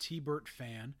a big T-Burt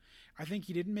fan. I think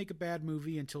he didn't make a bad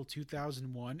movie until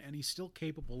 2001, and he's still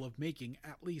capable of making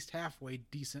at least halfway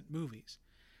decent movies.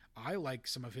 I like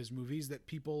some of his movies that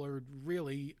people are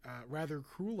really rather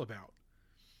cruel about.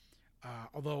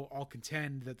 Although I'll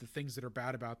contend that the things that are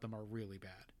bad about them are really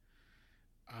bad.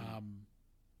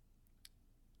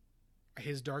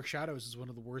 His Dark Shadows is one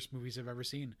of the worst movies I've ever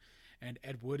seen, and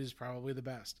Ed Wood is probably the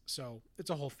best. So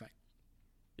it's a whole thing.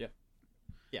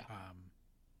 Yeah.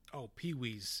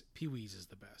 Pee-wee's is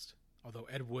the best. Although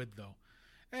Ed Wood, though.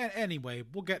 And anyway,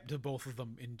 we'll get to both of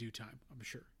them in due time, I'm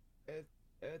sure.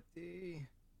 Eddie.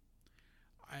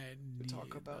 I need to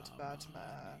talk about Batman.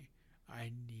 Money.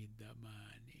 I need the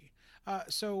money.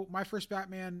 So my first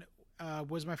Batman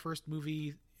was my first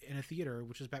movie in a theater,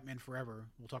 which is Batman Forever.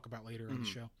 We'll talk about later in the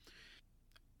show.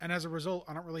 And as a result,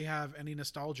 I don't really have any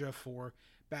nostalgia for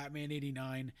Batman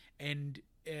 89 and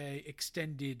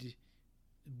extended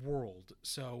world.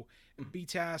 So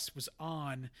BTAS was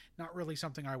on, not really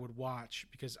something I would watch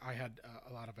because I had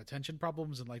a lot of attention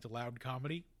problems and liked loud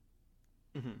comedy.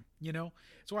 You know?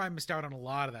 So I missed out on a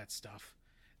lot of that stuff.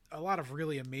 A lot of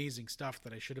really amazing stuff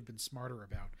that I should have been smarter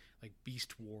about, like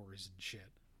Beast Wars and shit.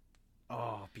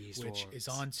 Oh, Beast Wars. Which is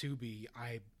on Tubi.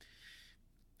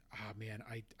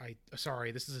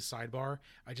 Sorry, this is a sidebar.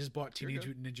 I just bought Teenage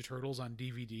Mutant Ninja Turtles on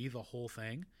DVD, the whole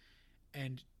thing.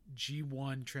 And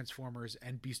G1, Transformers,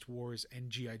 and Beast Wars, and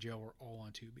G.I. Joe are all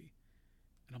on Tubi.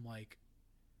 And I'm like...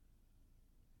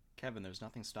 Kevin, there's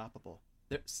nothing stoppable.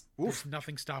 There's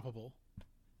nothing stoppable.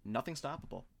 Nothing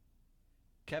stoppable.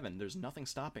 Kevin, there's nothing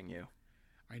stopping you.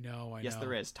 I know. Yes,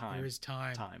 there is time. There is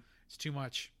time. Time. It's too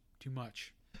much. Too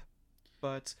much.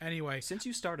 But anyway, since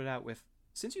you started out with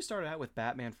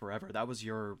Batman Forever, that was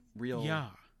your real. Yeah.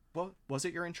 Well, was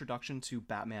it your introduction to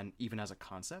Batman even as a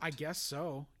concept? I guess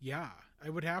so. Yeah,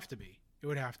 it would have to be. It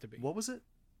would have to be. What was it?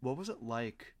 What was it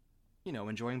like? You know,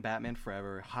 enjoying Batman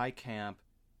Forever, high camp,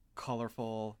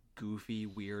 colorful, goofy,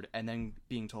 weird, and then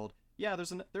being told, yeah,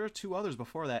 there are two others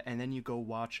before that, and then you go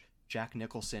watch Jack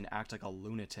Nicholson act like a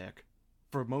lunatic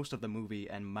for most of the movie,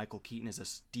 and Michael Keaton is a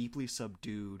deeply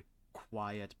subdued,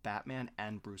 quiet Batman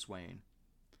and Bruce Wayne.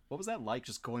 What was that like,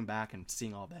 just going back and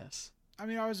seeing all this? I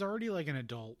mean, I was already like an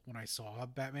adult when I saw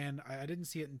Batman. I didn't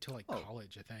see it until like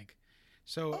college, I think.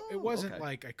 So it wasn't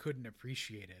like I couldn't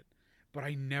appreciate it, but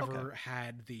I never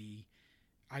had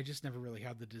I just never really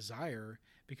had the desire,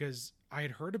 because I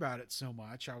had heard about it so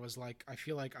much. I was like, I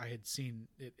feel like I had seen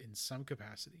it in some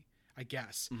capacity, I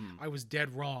guess. I was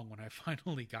dead wrong when I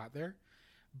finally got there.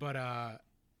 But, I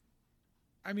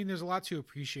mean, there's a lot to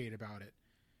appreciate about it.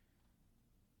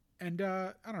 And,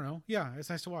 I don't know. Yeah, it's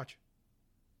nice to watch.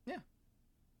 Yeah.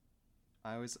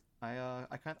 I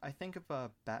think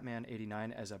of Batman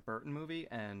 '89 as a Burton movie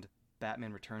and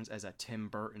Batman Returns as a Tim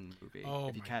Burton movie. Oh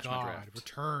if you my catch God, my drift.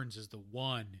 Returns is the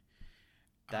one.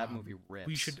 That movie rips.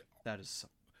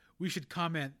 We should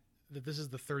comment that this is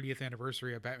the 30th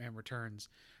anniversary of Batman Returns.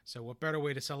 So what better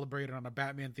way to celebrate it on a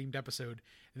Batman themed episode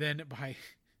than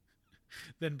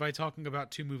by talking about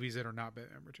two movies that are not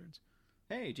Batman Returns.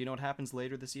 Hey, do you know what happens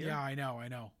later this year? Yeah, I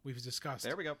know. We've discussed.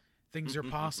 There we go. Things are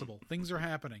possible. Things are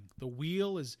happening. The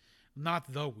wheel is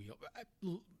not the wheel.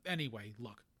 Anyway,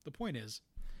 look, the point is,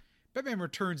 Batman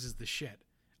Returns is the shit.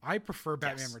 I prefer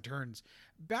Batman Returns.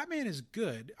 Batman is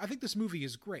good. I think this movie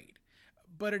is great,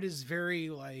 but it is very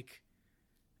like,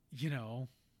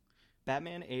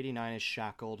 Batman '89 is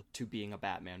shackled to being a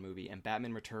Batman movie, and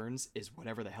Batman Returns is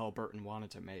whatever the hell Burton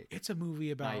wanted to make. It's a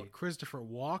movie about Christopher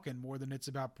Walken more than it's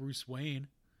about Bruce Wayne.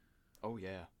 Oh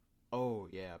yeah.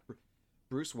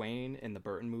 Bruce Wayne in the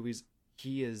Burton movies,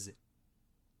 he is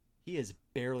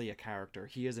barely a character.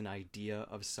 He is an idea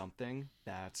of something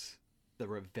that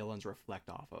the villains reflect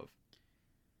off of.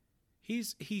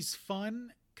 He's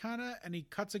fun, kind of, and he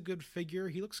cuts a good figure.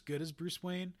 He looks good as Bruce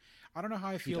Wayne. I don't know how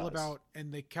I feel about,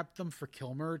 and they kept them for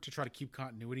Kilmer to try to keep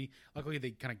continuity. Luckily,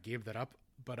 they kind of gave that up,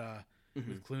 but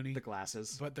with Clooney. The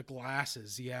glasses. But the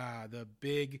glasses, yeah. The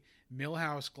big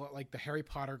Milhouse, like the Harry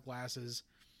Potter glasses.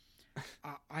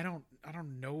 I don't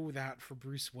know that for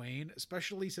Bruce Wayne,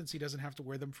 especially since he doesn't have to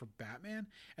wear them for Batman,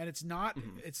 and it's not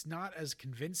as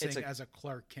convincing as a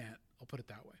Clark Kent. I'll put it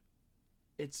that way.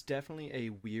 It's definitely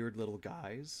a weird little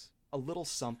guise. A little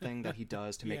something that he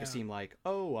does to make it seem like,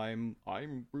 oh, I'm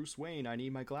Bruce Wayne. I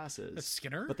need my glasses. That's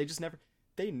Skinner? But they just never.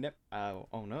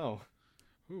 Oh no.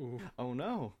 Ooh. Oh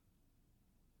no.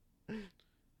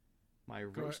 My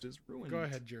roast is ruined. Go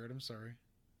ahead, Jared. I'm sorry.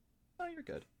 Oh, you're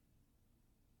good.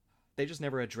 They just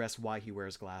never address why he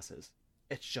wears glasses.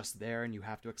 It's just there, and you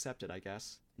have to accept it, I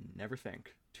guess. Never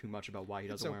think too much about why he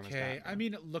doesn't wear them as Batman. I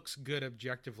mean, it looks good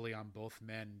objectively on both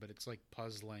men, but it's like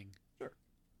puzzling. Sure.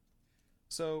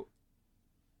 So,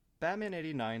 Batman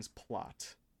 '89's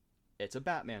plot. It's a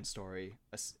Batman story.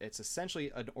 It's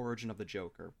essentially an origin of the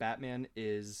Joker. Batman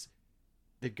is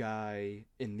the guy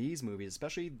in these movies,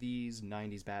 especially these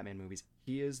 '90s Batman movies.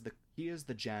 He is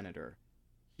the janitor.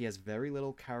 He has very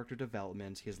little character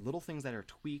development. He has little things that are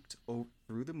tweaked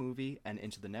through the movie and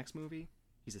into the next movie.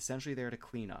 He's essentially there to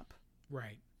clean up.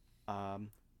 Right.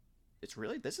 It's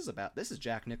really this is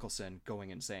Jack Nicholson going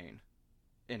insane,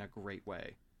 in a great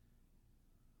way.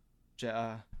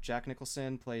 Jack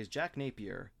Nicholson plays Jack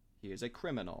Napier. He is a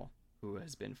criminal who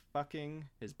has been fucking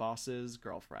his boss's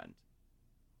girlfriend.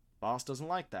 Boss doesn't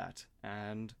like that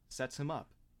and sets him up.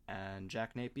 And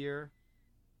Jack Napier,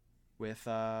 with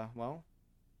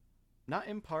not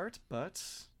in part, but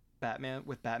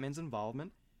with Batman's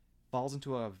involvement, falls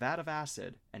into a vat of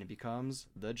acid and he becomes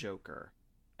the Joker.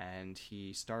 And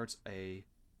he starts a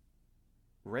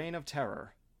reign of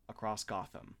terror across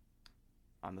Gotham.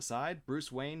 On the side,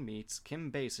 Bruce Wayne meets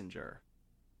Kim Basinger.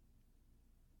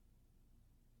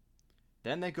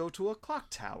 Then they go to a clock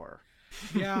tower.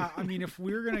 Yeah, I mean, if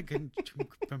we're gonna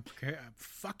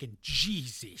fucking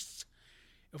Jesus,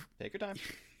 Take your time.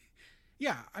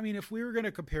 Yeah, I mean, if we were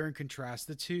gonna compare and contrast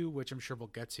the two, which I'm sure we'll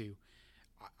get to,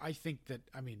 I think that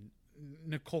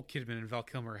Nicole Kidman and Val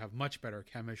Kilmer have much better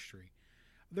chemistry.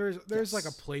 There's like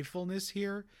a playfulness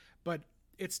here, but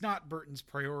it's not Burton's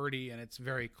priority, and it's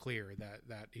very clear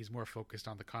that he's more focused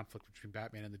on the conflict between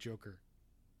Batman and the Joker.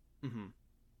 Mm-hmm.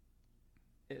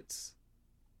 It's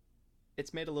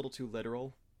it's made a little too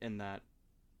literal in that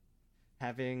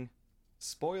having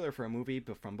spoiler for a movie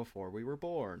from before we were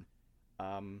born.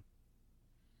 Um,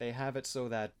 they have it so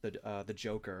that the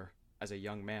Joker as a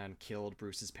young man killed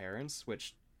Bruce's parents,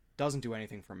 which doesn't do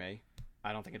anything for me.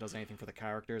 I don't think it does anything for the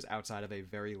characters outside of a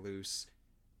very loose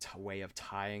way of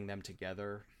tying them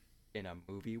together in a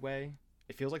movie way.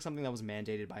 It feels like something that was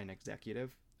mandated by an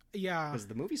executive. Yeah, Because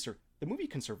the movie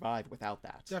can survive without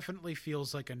that. definitely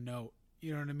feels like a note.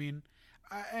 You know what I mean?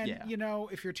 And Yeah. you know,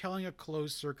 if you're telling a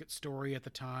closed circuit story at the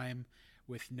time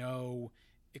with no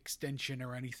extension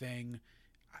or anything,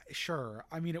 sure.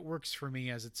 I mean, it works for me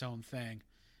as its own thing.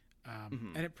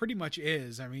 Mhm. And it pretty much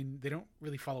is. I mean, they don't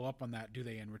really follow up on that, do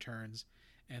they? In Returns,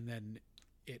 and then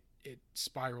it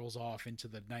spirals off into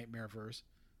the Nightmare verse.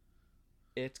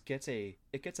 It gets a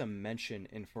mention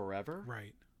in Forever,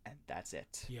 Right. and that's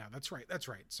it. Yeah, that's right. That's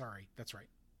right. Sorry, that's right.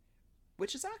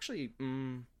 Which is actually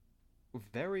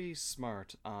very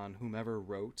smart on whomever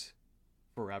wrote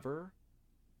Forever.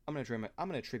 I'm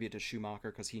gonna attribute to Schumacher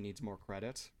because he needs more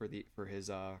credit for his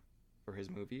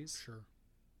movies. Sure.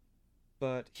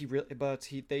 But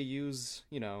they use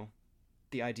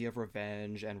the idea of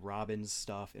revenge and Robin's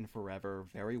stuff in Forever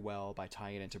very well by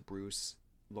tying it into Bruce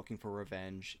looking for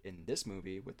revenge in this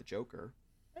movie with the Joker,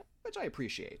 which I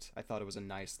appreciate. I thought it was a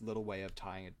nice little way of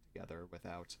tying it together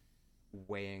without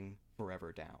weighing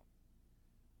Forever down.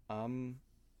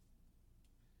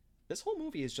 This whole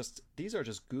movie is these are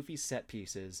just goofy set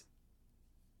pieces.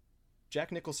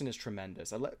 Jack Nicholson is tremendous.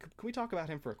 Can we talk about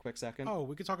him for a quick second? Oh,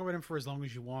 we could talk about him for as long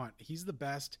as you want. He's the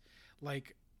best.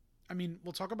 Like, I mean,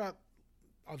 we'll talk about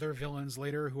other villains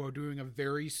later who are doing a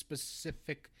very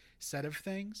specific set of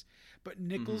things, but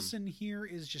Nicholson here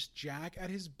is just Jack at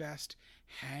his best,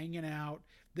 hanging out.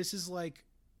 This is like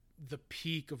the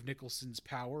peak of Nicholson's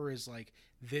power is like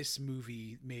this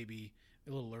movie, maybe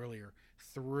a little earlier,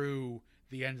 through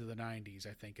the end of the 90s,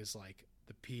 I think is like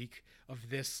the peak of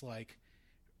this. Like,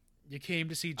 you came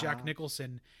to see Jack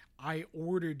Nicholson, I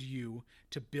ordered you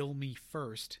to bill me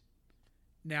first.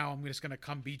 Now I'm just going to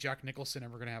come be Jack Nicholson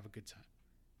and we're going to have a good time.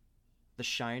 The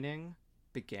Shining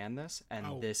began this,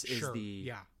 and this is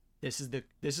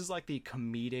this is like the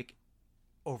comedic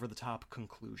over the top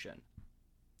conclusion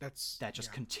that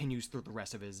just continues through the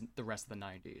rest of the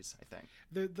 90s, I think.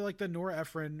 The like the Nora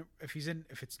Ephron, if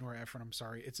it's Nora Ephron, I'm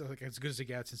sorry, it's like as good as it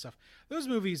gets and stuff. Those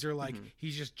movies are like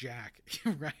he's just Jack,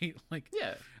 right? Like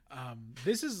Yeah.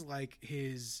 This is like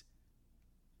his.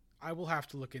 I will have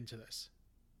to look into this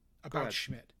about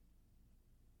Schmidt.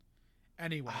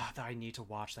 Anyway, I need to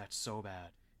watch that so bad.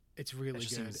 It's really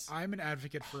good. I'm an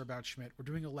advocate for About Schmidt. We're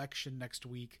doing Election next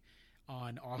week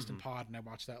on Austin Pod, and I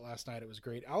watched that last night. It was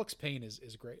great. Alex Payne is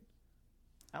great.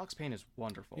 Alex Payne is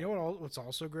wonderful. You know what's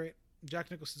also great? Jack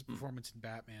Nicholson's performance in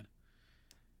Batman.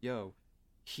 Yo,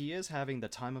 he is having the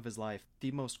time of his life.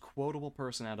 The most quotable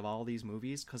person out of all these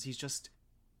movies, because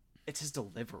it's his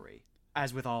delivery.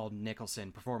 As with all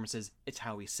Nicholson performances, it's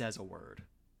how he says a word.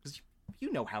 Because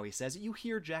you know how he says it. You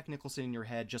hear Jack Nicholson in your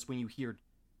head just when you hear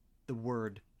the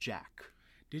word Jack.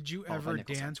 Did you ever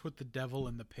dance with the devil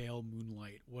in the pale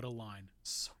moonlight? What a line.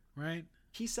 So, right?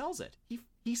 He sells it.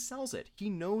 He sells it. He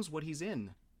knows what he's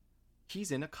in.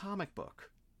 He's in a comic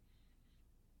book.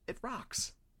 It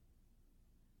rocks.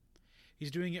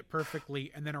 He's doing it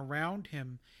perfectly, and then around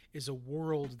him is a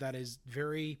world that is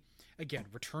very, again,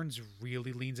 Returns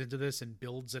really leans into this and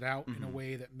builds it out in a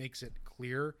way that makes it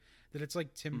clear that it's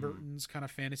like Tim Burton's kind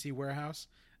of fantasy warehouse.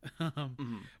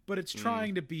 But it's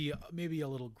trying to be maybe a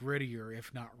little grittier,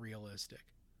 if not realistic.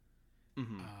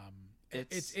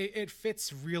 It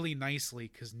fits really nicely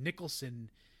because Nicholson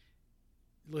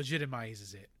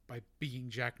legitimizes it by being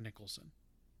Jack Nicholson.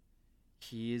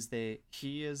 He is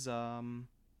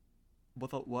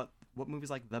what movies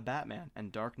like The Batman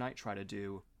and Dark Knight try to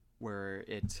do, where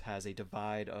it has a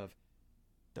divide of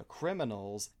the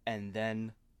criminals and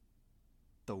then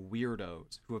the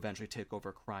weirdos who eventually take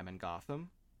over crime in Gotham.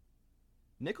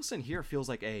 Nicholson here feels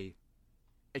like a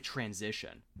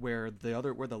transition where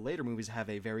the later movies have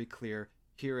a very clear,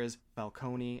 here is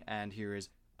Falcone and here is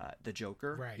the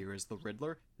Joker, right. Here is the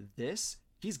Riddler.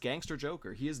 He's gangster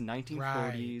Joker. He is 1940s.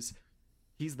 Right.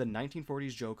 He's the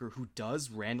 1940s Joker who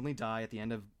does randomly die at the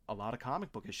end of a lot of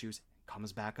comic book issues,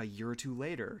 comes back a year or two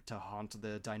later to haunt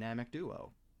the dynamic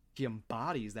duo. He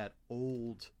embodies that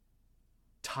old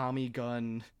Tommy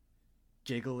gun,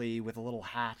 giggly with a little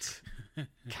hat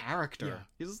character. Yeah.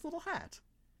 He has this little hat.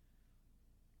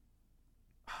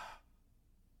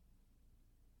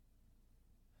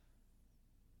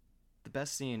 The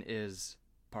best scene is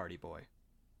Party Boy.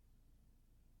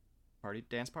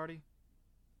 Dance party?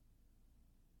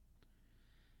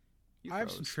 I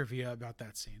have some trivia about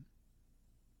that scene.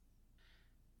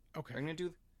 Okay. Are you gonna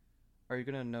do? Are you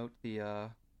gonna note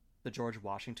the George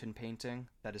Washington painting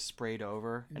that is sprayed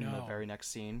over, and in the No. very next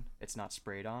scene, it's not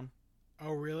sprayed on?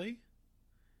 Oh, really?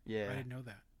 Yeah, I didn't know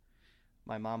that.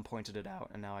 my mom pointed it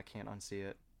out, and now I can't unsee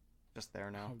it. Just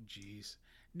there now. Oh, jeez.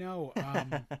 No.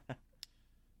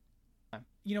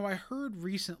 I heard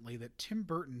recently that Tim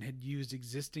Burton had used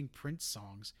existing Prince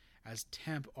songs as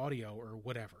temp audio or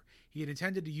whatever. He had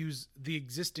intended to use the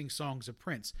existing songs of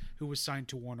Prince, who was signed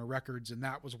to Warner Records, and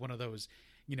that was one of those,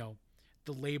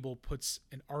 the label puts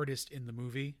an artist in the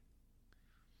movie.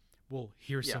 We'll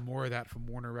hear Yeah. some more of that from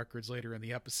Warner Records later in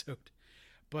the episode.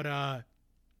 But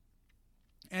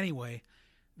anyway,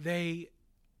 they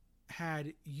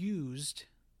had used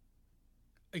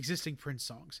existing Prince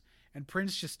songs, and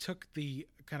Prince just took the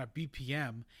kind of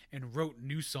BPM and wrote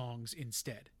new songs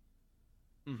instead.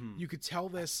 Mm-hmm. You could tell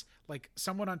this, like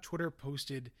someone on Twitter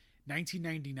posted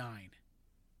 1999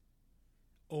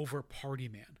 over Party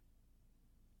Man.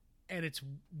 And it's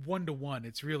 1-to-1.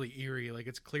 It's really eerie. Like,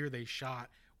 it's clear they shot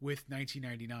with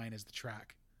 1999 as the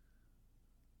track.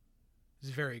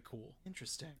 It's very cool.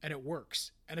 Interesting. And it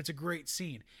works. And it's a great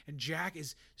scene. And Jack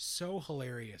is so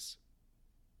hilarious.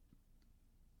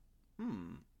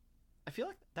 I feel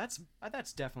like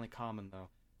that's definitely common though.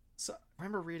 So I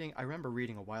remember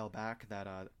reading a while back that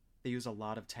they use a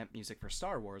lot of temp music for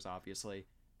Star Wars, obviously.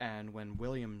 And when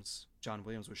John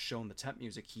Williams was shown the temp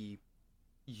music, he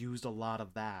used a lot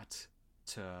of that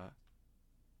to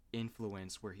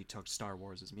influence where he took Star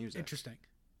Wars' music. Interesting.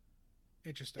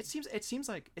 It seems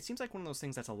like one of those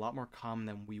things that's a lot more common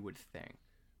than we would think.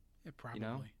 Yeah, probably. You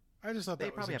know? I just thought They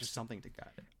that was probably have interesting. something to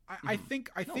guide it. I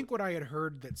think what I had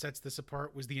heard that sets this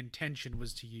apart was the intention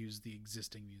was to use the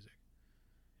existing music,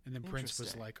 and then Prince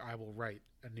was Interesting. like, "I will write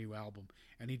a new album,"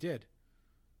 and he did.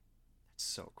 That's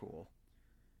so cool.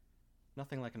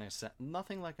 Nothing like an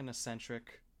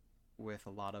eccentric with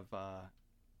a lot of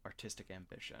artistic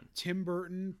ambition. Tim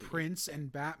Burton, Prince,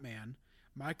 and Batman.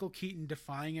 Michael Keaton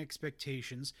defying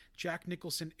expectations. Jack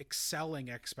Nicholson excelling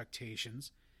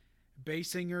expectations.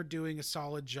 Basinger doing a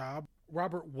solid job.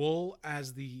 Robert Wool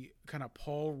as the kind of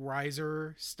Paul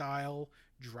Reiser style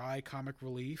dry comic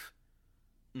relief.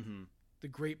 Mm-hmm. The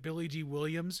great Billy D.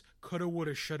 Williams, coulda,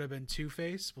 woulda, shoulda been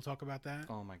Two-Face. We'll talk about that.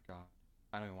 Oh my god,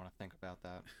 I don't even want to think about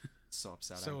that. It's so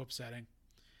upsetting. So upsetting.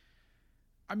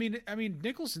 I mean,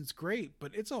 Nicholson's great,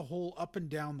 but it's a whole up and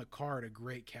down the card a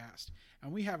great cast,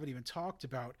 and we haven't even talked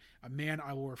about a man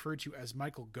I will refer to as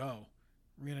Michael Gough.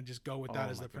 We're gonna just go with that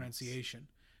Oh as my the goodness. pronunciation.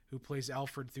 Who plays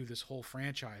Alfred through this whole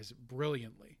franchise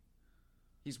brilliantly.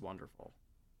 He's wonderful.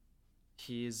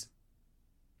 He's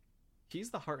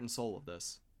the heart and soul of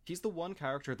this. He's the one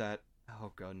character that,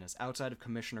 oh goodness, outside of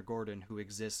Commissioner Gordon, who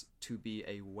exists to be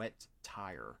a wet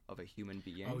tire of a human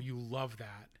being. Oh, you love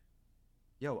that.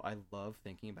 Yo, I love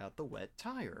thinking about the wet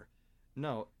tire.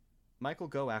 No, Michael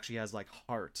Gough actually has like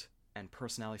heart and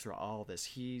personality through all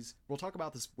this. We'll talk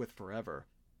about this with Forever,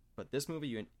 but this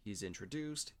movie he's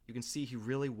introduced. You can see he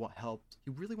really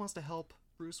wants to help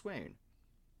Bruce Wayne,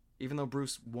 even though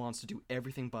Bruce wants to do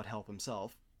everything but help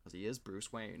himself because he is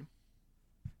Bruce Wayne.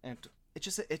 And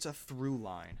it's a through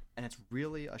line, and it's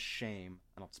really a shame.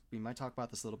 And we might talk about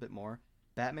this a little bit more.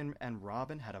 Batman and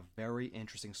Robin had a very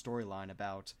interesting storyline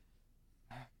about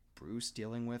Bruce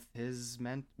dealing with his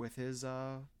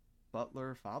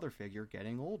butler father figure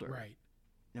getting older. Right.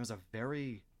 And it was a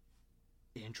very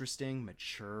interesting,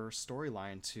 mature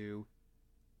storyline to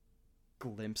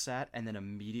glimpse at and then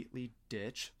immediately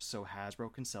ditch so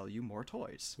Hasbro can sell you more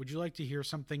toys. Would you like to hear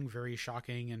something very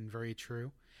shocking and very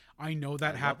true? I know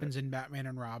that love happens in Batman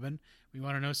and Robin. We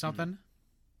want to know something?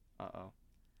 Uh-oh.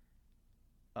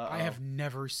 I have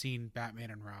never seen Batman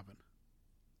and Robin.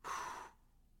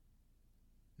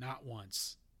 Not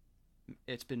once.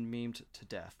 It's been memed to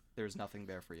death. There's nothing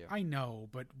there for you. I know,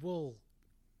 but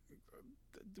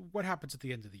what happens at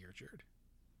the end of the year, Jared?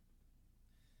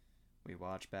 We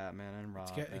watch Batman and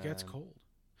Robin. It gets cold.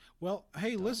 Well,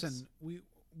 hey, It does. listen,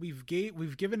 we've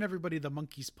given everybody the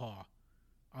monkey's paw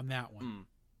on that one.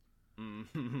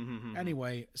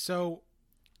 Anyway, so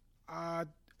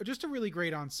just a really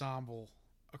great ensemble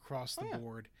across the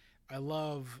board. I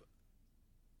love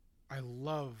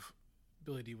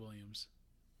Billy D. Williams.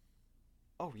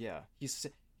 Oh yeah,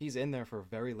 he's in there for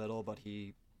very little, but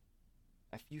you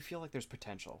feel like there's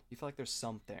potential. You feel like there's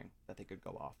something that they could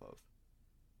go off of.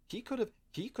 He could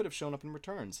have shown up in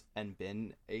Returns and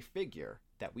been a figure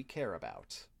that we care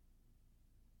about.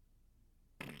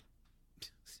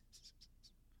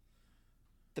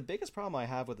 The biggest problem I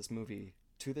have with this movie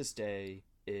to this day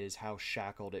is how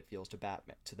shackled it feels to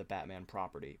the Batman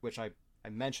property, which I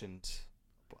mentioned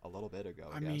a little bit ago.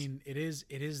 I mean, it is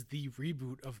the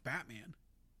reboot of Batman.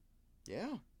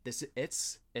 Yeah.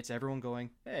 It's everyone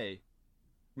going, "Hey,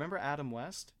 remember Adam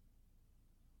West?"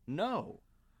 No.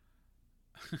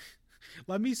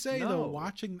 Let me say though, No.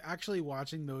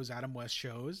 watching those Adam West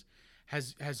shows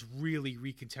has really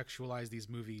recontextualized these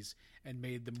movies and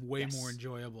made them way more Yes.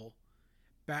 enjoyable.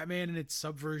 Batman in its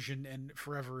subversion and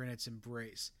Forever in its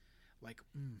embrace. Like,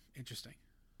 interesting.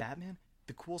 Batman,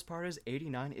 the coolest part is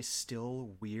 89 is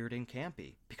still weird and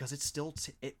campy because it's still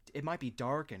it might be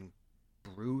dark and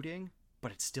brooding,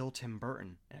 but it's still Tim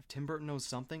Burton. And if Tim Burton knows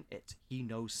something, it's he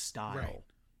knows style. Right.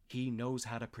 He knows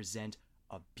how to present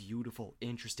a beautiful,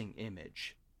 interesting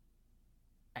image.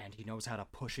 And he knows how to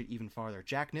push it even farther.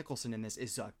 Jack Nicholson in this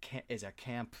is a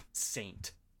camp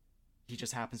saint. He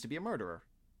just happens to be a murderer.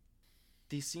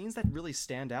 The scenes that really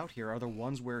stand out here are the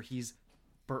ones where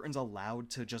Burton's allowed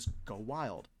to just go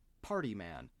wild. Party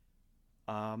Man.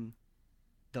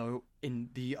 Though in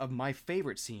the of my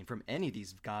favorite scene from any of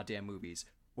these goddamn movies,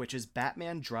 which is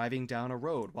Batman driving down a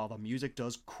road while the music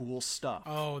does cool stuff.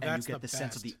 Oh, and that's you get the the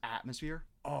sense of best. the atmosphere.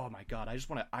 Oh my god,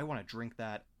 I want to drink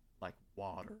that like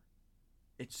water.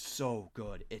 It's so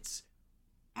good. It's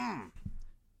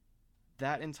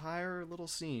that entire little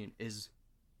scene is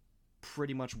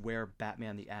pretty much where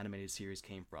Batman the Animated Series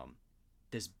came from.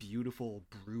 This beautiful,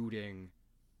 brooding,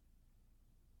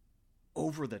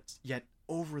 over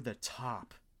the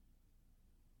top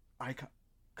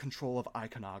control of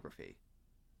iconography.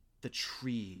 The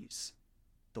trees,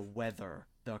 the weather,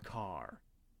 the car,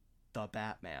 the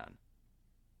Batman,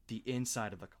 the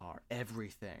inside of the car,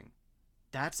 everything.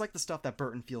 That's like the stuff that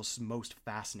Burton feels most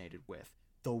fascinated with.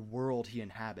 The world he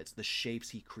inhabits, the shapes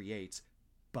he creates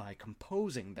by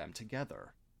composing them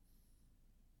together.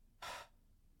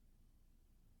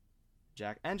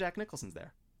 Jack Nicholson's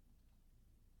there.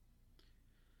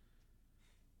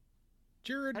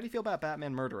 Jared, How do you feel about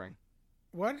Batman murdering?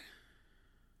 what?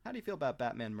 How do you feel about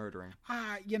Batman murdering?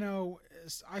 I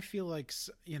feel like,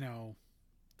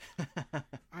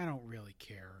 I don't really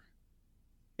care.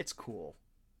 It's cool.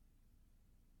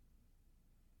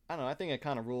 I don't know, I think it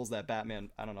kind of rules that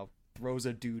Batman, I don't know, throws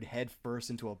a dude head first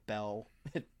into a bell,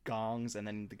 it gongs, and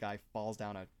then the guy falls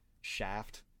down a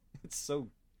shaft. It's so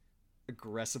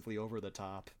aggressively over the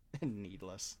top and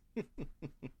needless.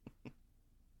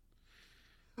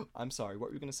 I'm sorry, what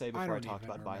were you going to say before I don't talked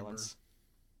even about remember. violence?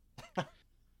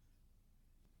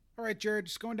 All right, Jared,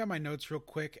 just going down my notes real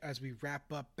quick as we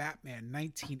wrap up Batman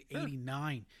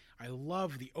 1989. I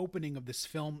love the opening of this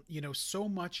film. So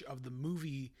much of the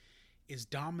movie is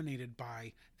dominated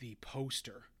by the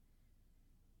poster,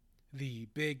 the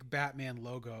big Batman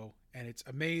logo, and it's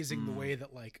amazing the way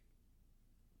that, like,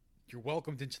 you're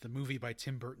welcomed into the movie by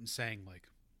Tim Burton saying, like,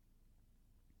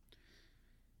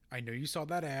 I know you saw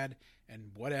that ad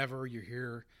and whatever, you're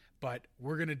here, but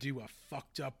we're going to do a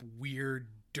fucked up, weird,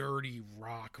 dirty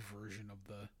rock version of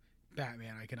the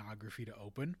Batman iconography to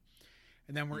open.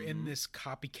 And then we're in this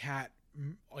copycat,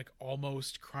 like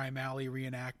almost Crime Alley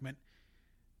reenactment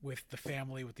with the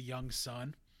family with the young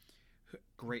son.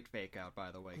 Great fake out, by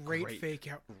the way. Great fake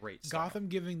out. Great stuff. Gotham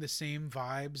giving the same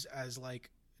vibes as like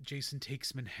Jason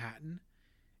Takes Manhattan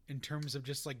in terms of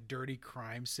just like dirty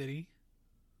crime city.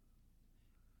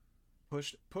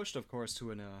 Pushed, of course,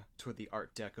 to the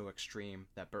Art Deco extreme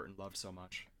that Burton loved so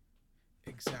much.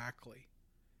 Exactly.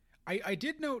 I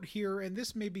did note here, and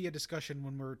this may be a discussion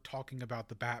when we're talking about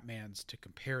the Batmans to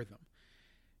compare them,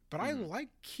 but I like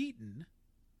Keaton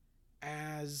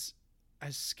as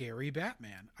scary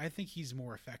Batman. I think he's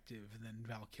more effective than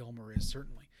Val Kilmer is,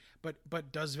 certainly.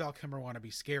 But does Val Kilmer want to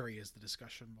be scary is the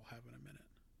discussion we'll have in a minute.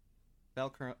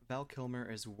 Val Kilmer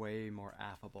is way more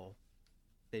affable.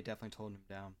 They definitely toned him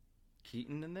down.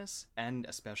 Keaton in this, and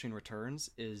especially in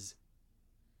Returns, is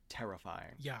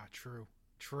terrifying. Yeah, true.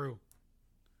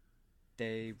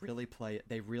 They really play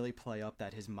up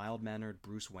that his mild-mannered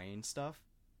Bruce Wayne stuff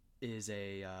is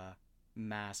a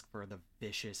mask for the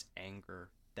vicious anger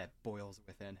that boils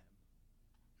within him.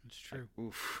 It's true.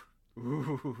 Like,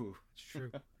 ooh. It's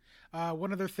true.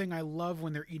 One other thing I love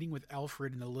when they're eating with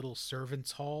Alfred in the little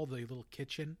servants' hall, the little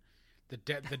kitchen, the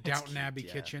Downton Abbey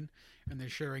kitchen, and they're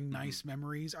sharing nice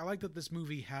memories. I like that this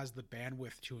movie has the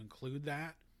bandwidth to include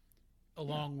that,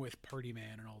 along with Party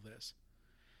Man and all this.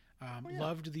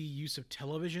 Loved the use of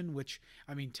television, which,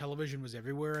 I mean, television was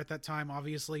everywhere at that time,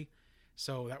 obviously.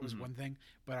 So that was one thing.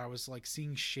 But I was like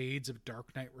seeing shades of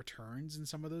Dark Knight Returns in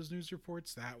some of those news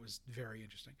reports. That was very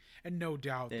interesting. And no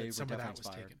doubt that some of that was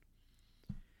taken.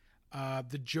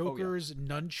 The Joker's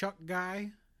nunchuck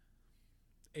guy,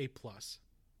 A+.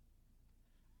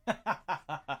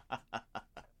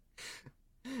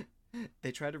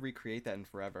 They tried to recreate that in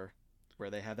Forever, where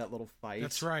they have that little fight.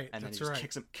 That's right. And then he just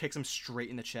kicks him straight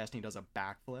in the chest, and he does a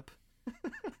backflip.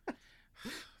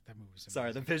 was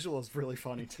amazing. Sorry, the visual is really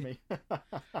funny to me.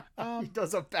 Um, He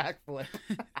does a backflip.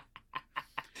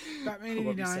 Batman What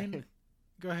were you 89. saying?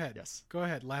 Go ahead. Yes. Go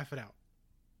ahead. Laugh it out.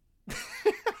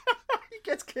 He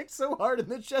gets kicked so hard in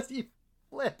the chest he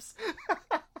flips.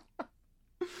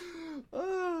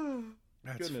 Oh,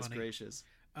 That's goodness funny. gracious.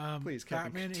 Please,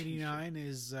 Kevin, Batman continue. 89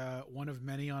 is one of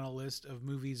many on a list of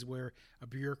movies where a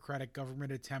bureaucratic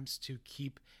government attempts to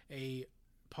keep a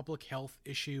public health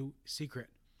issue secret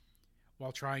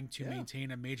while trying to Yeah.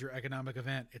 maintain a major economic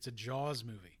event. It's a Jaws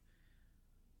movie,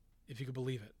 if you could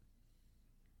believe it.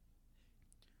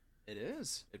 It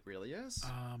is. It really is.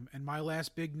 And my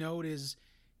last big note is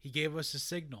he gave us a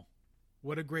signal.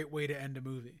 What a great way to end a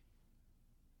movie.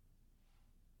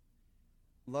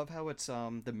 Love how it's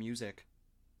the music.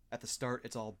 At the start,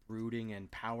 it's all brooding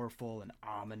and powerful and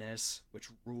ominous, which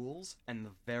rules. And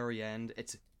the very end,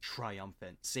 it's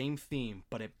triumphant. Same theme,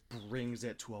 but it brings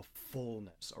it to a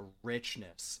fullness, a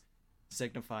richness.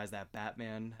 Signifies that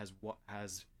Batman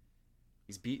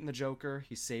he's beaten the Joker,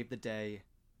 he's saved the day,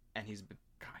 and he's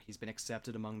been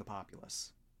accepted among the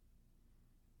populace.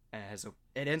 And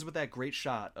it ends with that great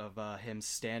shot of him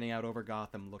standing out over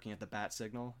Gotham, looking at the bat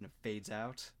signal, and it fades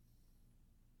out.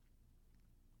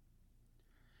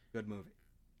 Good movie.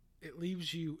 It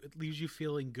leaves you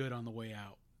feeling good on the way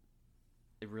out.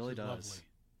 It really It's does. lovely.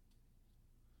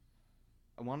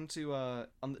 I wanted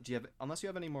to. Unless you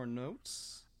have any more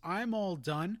notes? I'm all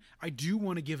done. I do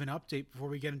want to give an update before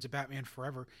we get into Batman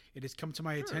Forever. It has come to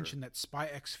my attention that Spy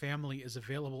X Family is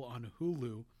available on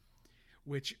Hulu,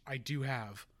 which I do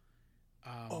have.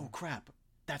 Oh crap!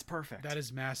 That's perfect. That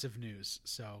is massive news.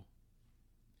 So,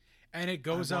 and it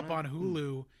goes up on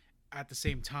Hulu at the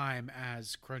same time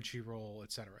as Crunchyroll,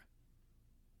 etc.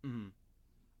 Mm-hmm.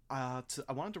 I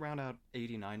wanted to round out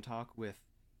 89 talk with.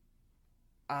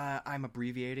 I'm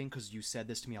abbreviating because you said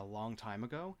this to me a long time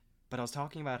ago, but I was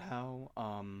talking about how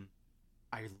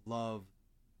I love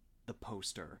the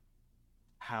poster,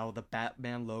 how the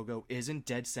Batman logo isn't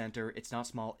dead center. It's not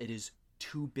small. It is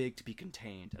too big to be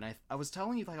contained, and I was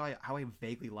telling you how I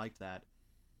vaguely liked that,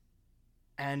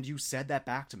 and you said that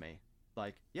back to me,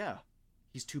 like, yeah,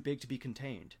 he's too big to be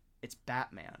contained. It's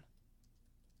Batman.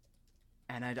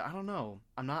 And I don't know.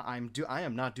 I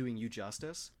am not doing you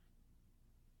justice.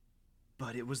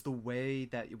 But it was the way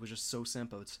that it was just so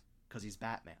simple. It's because he's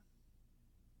Batman.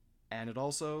 And it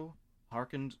also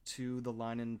harkened to the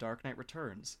line in Dark Knight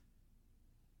Returns.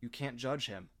 You can't judge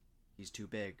him. He's too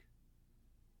big.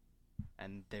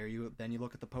 And then you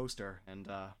look at the poster, and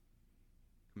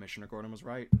Commissioner Gordon was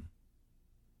right.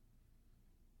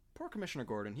 Poor Commissioner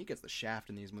Gordon, he gets the shaft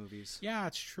in these movies. Yeah,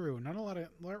 it's true. Not a lot of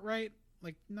right.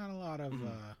 Like not a lot of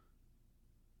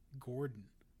Gordon.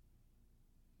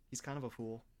 He's kind of a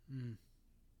fool. Mm.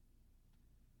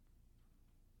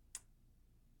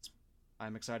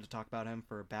 I'm excited to talk about him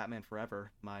for Batman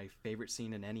Forever, my favorite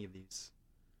scene in any of these.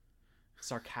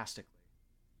 Sarcastically.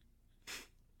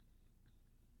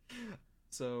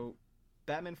 So,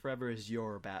 Batman Forever is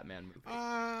your Batman movie.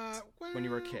 Well, When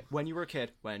you were a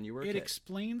kid. It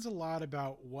explains a lot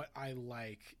about what I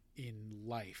like in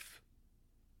life.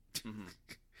 Mm-hmm.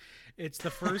 It's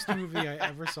the first movie I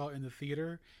ever saw in the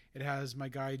theater. It has my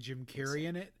guy Jim Carrey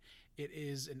in it. It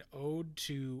is an ode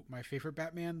to my favorite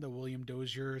Batman, the William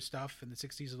Dozier stuff in the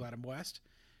 60s with Adam West.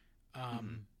 I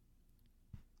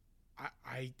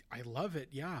love it,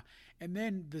 yeah. And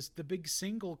then the big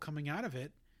single coming out of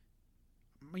it,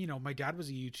 you know, my dad was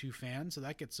a U2 fan, so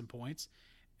that gets some points.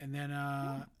 And then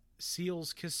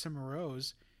Seal's Kiss Some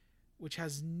Rose, which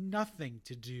has nothing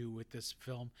to do with this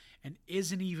film and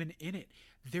isn't even in it.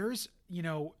 There's, you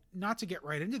know, not to get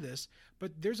right into this,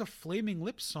 but there's a Flaming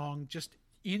Lips song just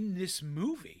in this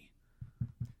movie.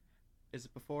 Is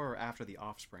it before or after the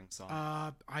Offspring song?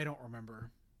 I don't remember.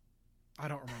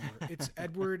 It's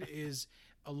Edward is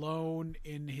alone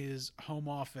in his home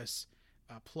office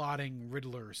plotting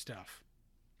Riddler stuff.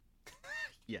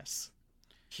 Yes.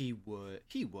 He would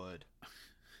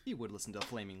listen to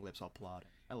Flaming Lips while plotting.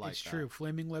 I like that. It's true.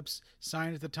 Flaming Lips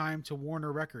signed at the time to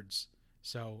Warner Records,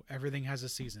 so everything has a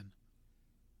season.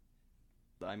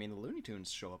 I mean, the Looney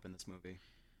Tunes show up in this movie.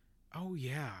 Oh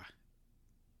yeah.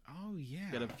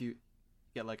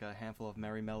 Get like a handful of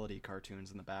Merry Melody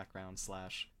cartoons in the background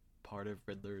 / part of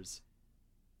Riddler's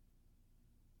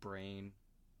brain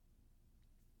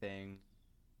thing.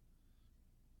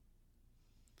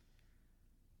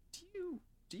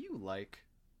 Do you like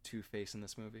Two-Face in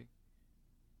this movie?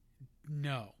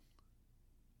 No.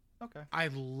 Okay. I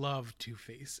love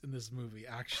Two-Face in this movie,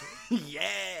 actually. Yeah.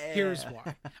 Here's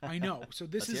why. I know. So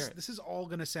this Let's is all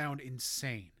gonna sound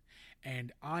insane.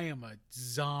 And I am a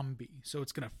zombie, so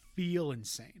it's gonna feel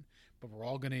insane, but we're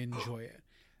all gonna enjoy it.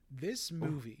 This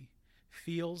movie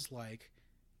feels like,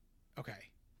 okay,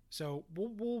 so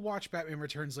we'll watch Batman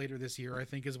Returns later this year, I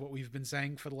think is what we've been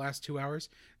saying for the last 2 hours.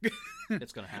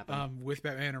 It's gonna happen. With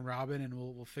Batman and Robin, and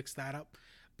we'll fix that up.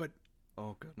 But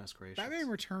Oh, goodness gracious. Batman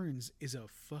Returns is a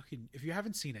fucking, if you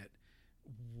haven't seen it,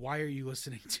 why are you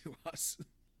listening to us?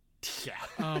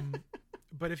 Yeah.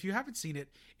 But if you haven't seen it,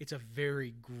 it's a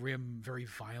very grim, very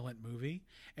violent movie,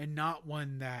 and not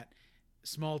one that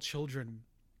small children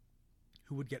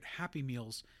who would get Happy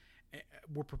Meals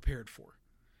were prepared for.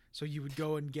 So you would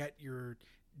go and get your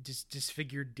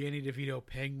disfigured Danny DeVito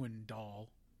penguin doll,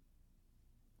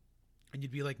 and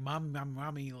you'd be like,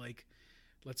 mommy, like,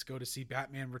 let's go to see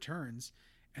Batman Returns.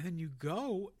 And then you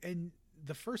go, and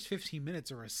the first 15 minutes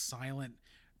are a silent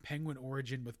penguin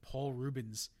origin with Paul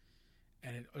Rubens,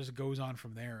 and it just goes on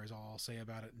from there, is all I'll say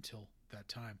about it until that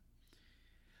time.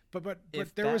 But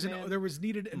there was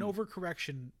needed an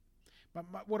overcorrection.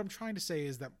 What I'm trying to say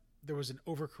is that there was an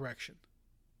overcorrection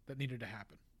that needed to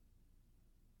happen.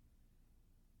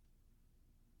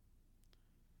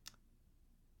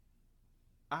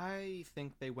 I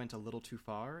think they went a little too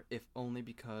far, if only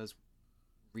because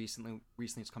recently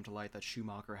it's come to light that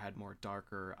Schumacher had more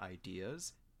darker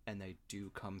ideas, and they do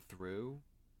come through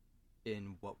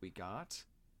in what we got.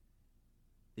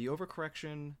 The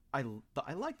overcorrection, I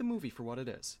like the movie for what it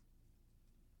is,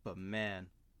 but man,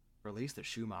 release the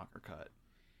Schumacher cut.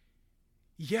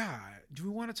 Yeah, do we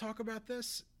want to talk about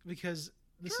this? Because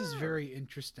this is very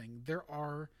interesting. There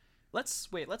are... Let's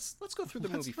go through the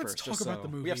movie first. Let's talk about the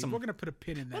movie. We're going to put a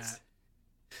pin in that.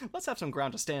 Let's have some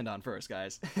ground to stand on first,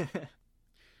 guys.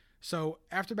 So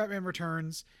after Batman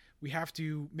Returns, we have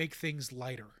to make things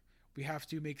lighter. We have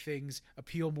to make things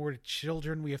appeal more to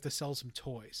children. We have to sell some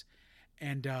toys.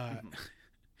 And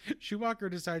Schumacher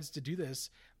decides to do this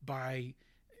by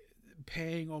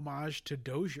paying homage to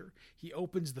Dozier. He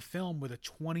opens the film with a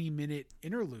 20-minute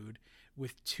interlude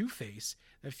with Two-Face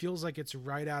that feels like it's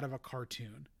right out of a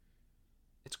cartoon.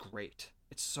 It's great.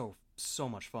 It's so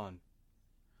much fun.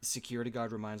 The security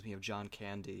guard reminds me of John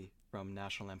Candy from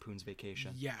National Lampoon's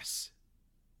Vacation. Yes.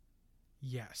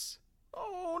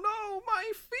 Oh no,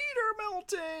 my feet are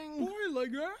melting!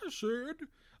 Boiling acid!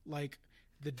 Like,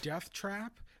 the death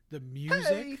trap, the music.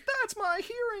 Hey, that's my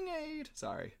hearing aid!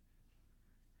 Sorry.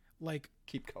 Like,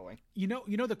 keep going. You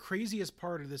know the craziest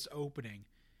part of this opening?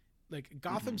 Like,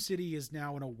 Gotham City is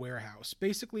now in a warehouse.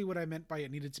 Basically, what I meant by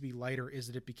it needed to be lighter is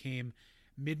that it became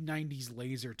mid-90s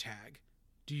laser tag.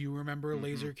 Do you remember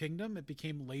Laser Kingdom? It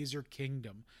became Laser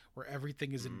Kingdom, where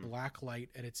everything is in black light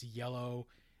and it's yellow.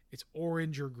 It's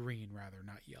orange or green, rather,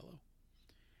 not yellow.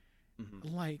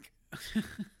 Like,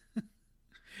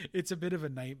 it's a bit of a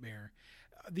nightmare.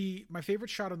 My favorite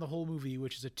shot in the whole movie,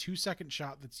 which is a 2-second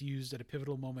shot that's used at a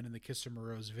pivotal moment in the Kiss from a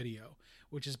Rose video,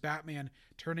 which is Batman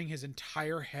turning his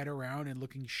entire head around and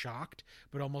looking shocked,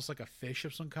 but almost like a fish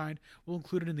of some kind. We'll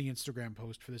include it in the Instagram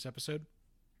post for this episode.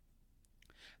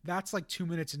 That's like 2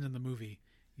 minutes into the movie.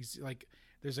 He's like,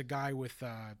 there's a guy with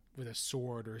a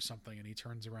sword or something, and he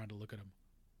turns around to look at him.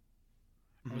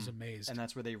 I was amazed. And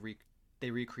that's where they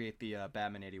recreate the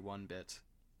Batman 81 bit.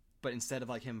 But instead of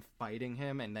like him fighting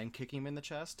him and then kicking him in the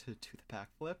chest to the back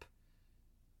flip,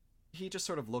 he just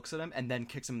sort of looks at him and then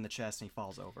kicks him in the chest and he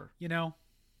falls over. Yeah.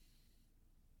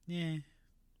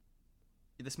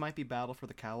 This might be Battle for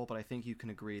the Cowl, but I think you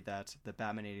can agree that the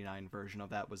Batman 89 version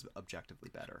of that was objectively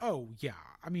better. Oh, yeah.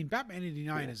 I mean, Batman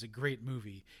 89 is a great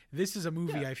movie. This is a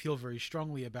movie I feel very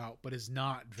strongly about, but is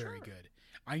not very good.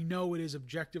 I know it is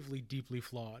objectively deeply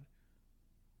flawed.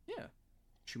 Yeah.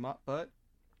 But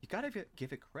you gotta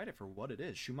give it credit for what it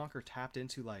is. Schumacher tapped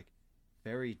into, like,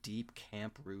 very deep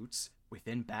camp roots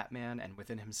within Batman and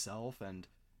within himself, and...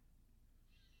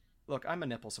 Look, I'm a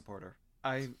nipple supporter.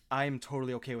 I'm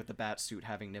totally okay with the Batsuit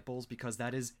having nipples because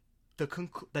that is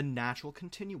the natural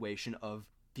continuation of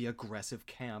the aggressive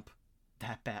camp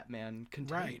that Batman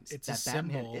contains. Right, it's that a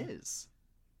Batman symbol. is.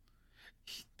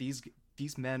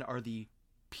 These men are the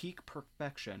peak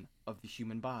perfection of the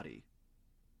human body.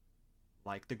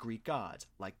 Like the Greek gods,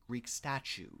 like Greek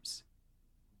statues.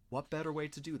 What better way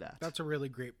to do that? That's a really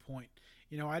great point.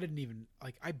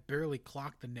 I barely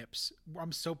clocked the nips.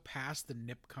 I'm so past the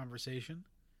nip conversation.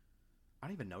 I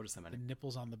don't even notice them anymore. The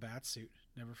nipples on the Batsuit.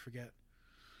 Never forget.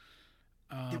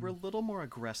 They were a little more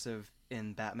aggressive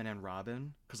in Batman and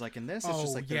Robin. Because, like, in this, it's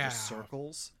just like they're just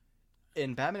circles.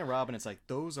 In Batman and Robin, it's like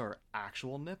those are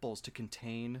actual nipples to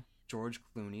contain George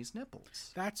Clooney's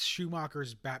nipples. That's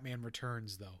Schumacher's Batman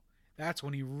Returns, though. That's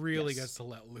when he really gets to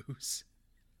let loose.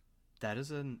 That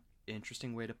is an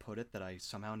interesting way to put it that I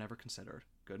somehow never considered.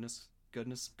 Goodness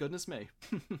me.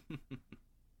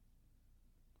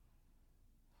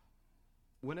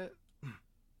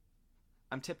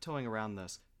 I'm tiptoeing around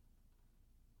this.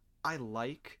 I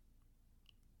like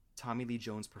Tommy Lee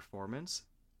Jones' performance,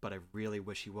 but I really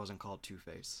wish he wasn't called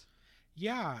Two-Face.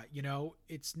 Yeah,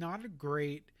 it's not a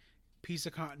great piece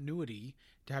of continuity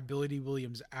to have Billy D.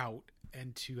 Williams out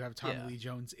and to have Tommy Yeah. Lee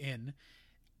Jones in.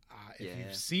 If Yeah.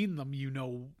 you've seen them, you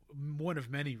know one of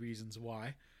many reasons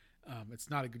why. It's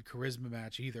not a good charisma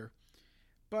match either.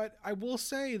 But I will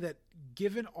say that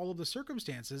given all of the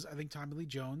circumstances, I think Tommy Lee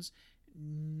Jones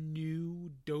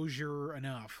knew Dozier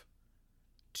enough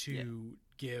to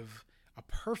give a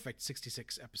perfect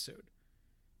 66 episode.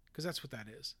 Because that's what that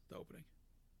is, the opening.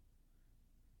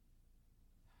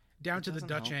 Down It to the doesn't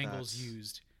Dutch help angles that-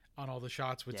 used on all the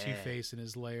shots with Yeah. Two-Face in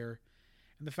his lair.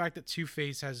 And the fact that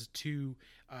Two-Face has two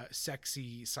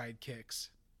sexy sidekicks.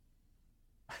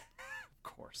 Of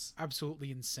course.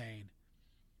 Absolutely insane.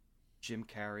 Jim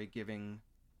Carrey giving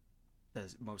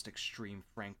the most extreme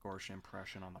Frank Gorshin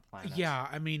impression on the planet. Yeah,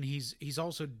 I mean, he's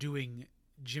also doing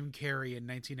Jim Carrey in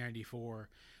 1994,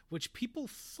 which people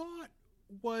thought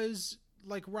was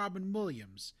like Robin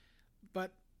Williams.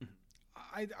 But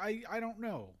I don't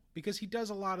know, because he does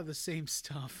a lot of the same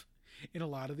stuff in a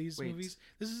lot of these movies.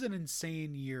 This is an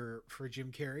insane year for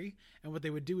Jim Carrey, and what they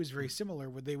would do is very similar,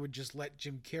 where they would just let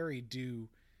Jim Carrey do.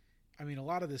 I mean, a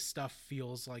lot of this stuff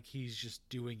feels like he's just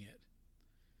doing it.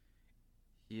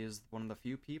 He is one of the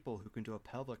few people who can do a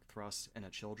pelvic thrust in a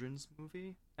children's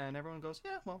movie, and everyone goes,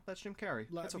 yeah, well, that's Jim Carrey.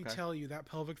 Let me okay. tell you, that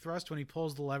pelvic thrust when he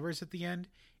pulls the levers at the end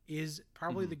is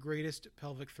probably the greatest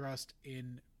pelvic thrust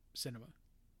in cinema.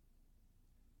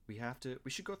 We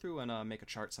should go through and make a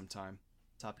chart sometime.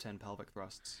 Top 10 pelvic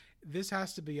thrusts. This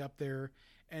has to be up there,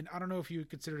 and I don't know if you would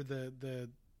consider the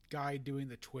guy doing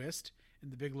the twist in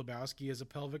The Big Lebowski as a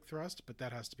pelvic thrust, but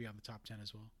that has to be on the top 10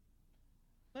 as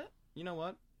well. You know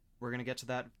what? We're going to get to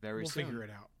that very soon. We'll figure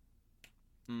it out.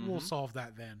 Mm-hmm. We'll solve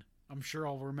that then. I'm sure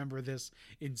I'll remember this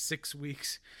in 6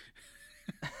 weeks.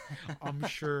 I'm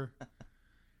sure.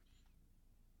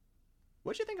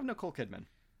 What'd you think of Nicole Kidman?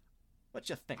 What'd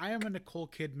you think? I am a Nicole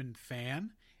Kidman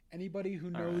fan. Anybody who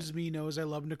knows me knows I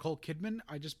love Nicole Kidman.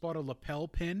 I just bought a lapel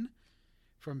pin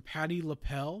from Patti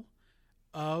LaPelle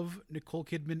of Nicole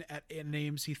Kidman at an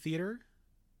AMC theater.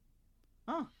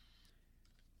 Oh.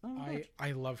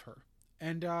 I love her.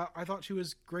 And I thought she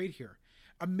was great here.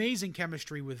 Amazing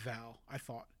chemistry with Val, I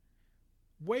thought.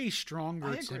 Way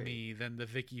stronger to me than the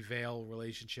Vicky Vale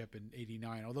relationship in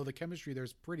 89. Although the chemistry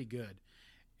there's pretty good.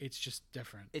 It's just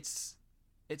different. It's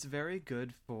very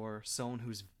good for someone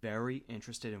who's very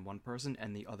interested in one person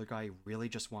and the other guy really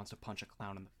just wants to punch a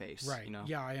clown in the face. Right. You know?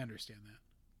 Yeah, I understand that.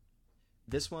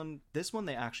 This one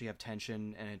they actually have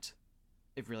tension, and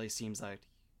it really seems like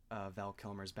Val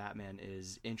Kilmer's Batman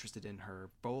is interested in her,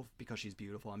 both because she's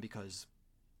beautiful and because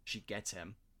she gets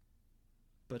him.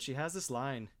 But she has this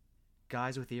line: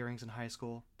 guys with earrings in high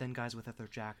school, then guys with leather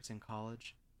jackets in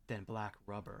college, then black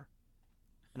rubber.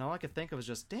 And all I could think of was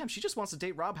just, damn, she just wants to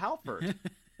date Rob Halford.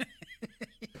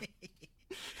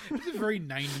 It's a very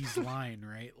 90s line,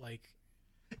 right? Like,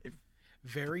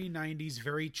 very 90s,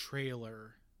 very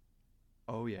trailer.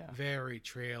 Oh, yeah. Very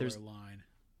trailer line.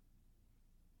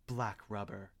 Black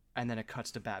rubber. And then it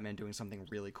cuts to Batman doing something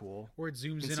really cool. Or it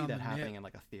zooms you can in see on that the happening knit. in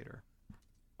like a theater.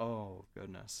 Oh,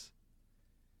 goodness.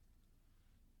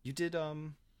 You did,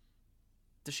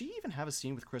 does she even have a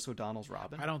scene with Chris O'Donnell's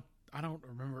Robin? I don't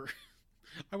remember.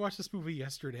 I watched this movie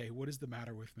yesterday. What is the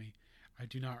matter with me? I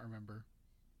do not remember.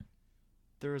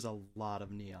 There is a lot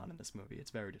of neon in this movie.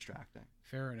 It's very distracting.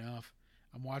 Fair enough.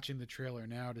 I'm watching the trailer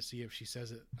now to see if she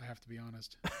says it. I have to be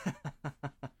honest.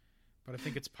 But I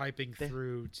think it's piping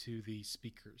through to the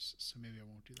speakers, so maybe I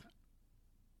won't do that.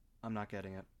 I'm not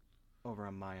getting it over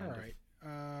on my end. All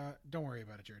right. Don't worry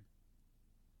about it, Jared.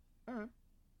 All right.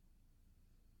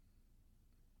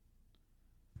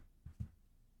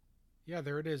 Yeah,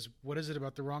 there it is. What is it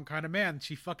about the wrong kind of man?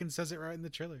 She fucking says it right in the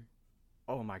trailer.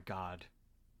 Oh my god.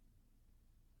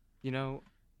 You know,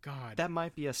 God. that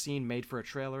might be a scene made for a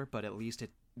trailer, but at least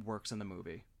it works in the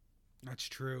movie. That's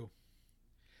true.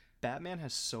 Batman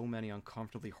has so many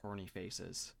uncomfortably horny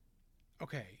faces.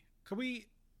 Okay. Could we...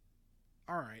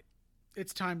 All right.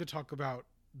 It's time to talk about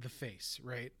the face,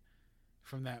 right?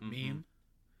 From that meme.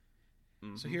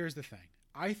 Mm-hmm. So here's the thing.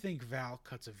 I think Val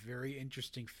cuts a very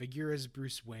interesting figure as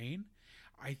Bruce Wayne.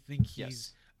 I think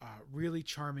he's really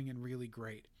charming and really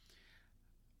great.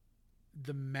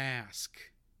 The mask,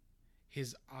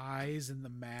 his eyes in the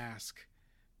mask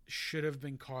should have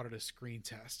been caught at a screen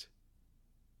test.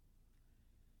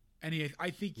 And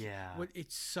I think what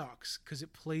it sucks because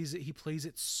he plays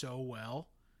it so well.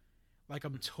 Like,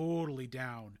 I'm totally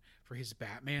down for his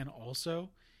Batman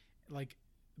also, like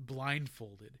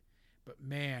blindfolded. But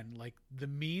man, like the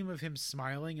meme of him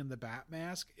smiling in the bat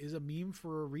mask is a meme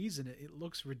for a reason. It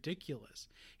looks ridiculous.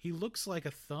 He looks like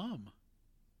a thumb.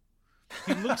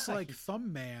 He looks like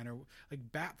Thumb Man or like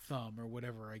Bat Thumb or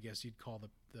whatever I guess you'd call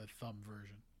the thumb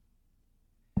version.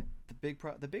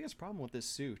 The biggest problem with this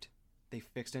suit, they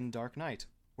fixed in Dark Knight,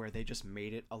 where they just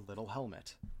made it a little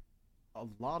helmet. A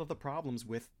lot of the problems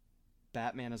with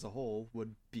Batman as a whole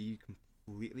would be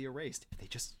completely erased if they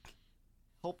just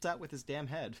helped out with his damn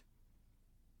head.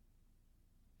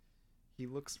 He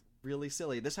looks really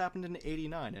silly. This happened in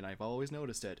 '89, and I've always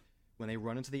noticed it. When they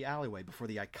run into the alleyway before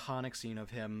the iconic scene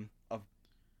of him,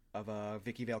 of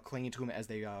Vicky Vale clinging to him as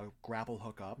they grapple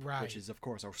hook up, right. which is, of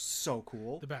course, are so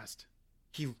cool. The best.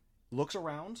 He looks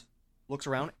around,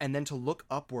 and then to look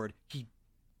upward, he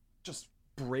just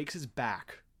breaks his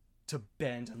back to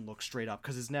bend and look straight up,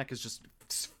 because his neck is just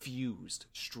fused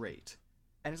straight.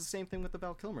 And it's the same thing with the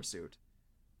Val Kilmer suit.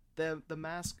 The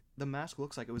mask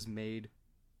looks like it was made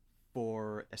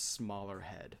for a smaller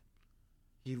head.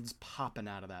 He's popping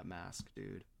out of that mask,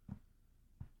 dude.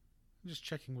 I'm just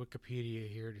checking Wikipedia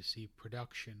here to see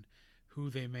production, who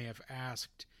they may have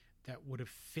asked that would have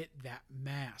fit that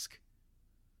mask.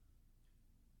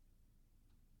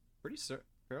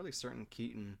 Fairly certain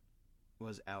Keaton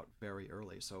was out very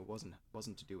early, so it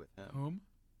wasn't to do with him. Whom?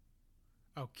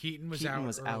 Oh, Keaton was Keaton out.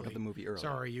 was early. out of the movie early.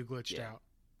 Sorry, you glitched out.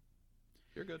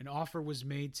 You're good. An offer was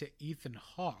made to Ethan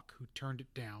Hawke, who turned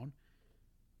it down.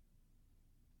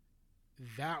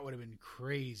 That would have been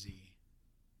crazy.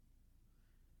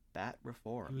 Bat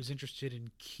reform. He was interested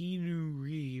in Keanu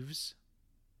Reeves,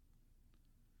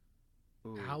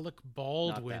 Ooh, Alec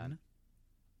Baldwin.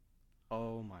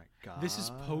 Oh my god. This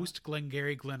is post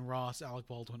Glengarry Glen Ross, Alec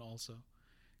Baldwin also.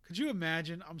 Could you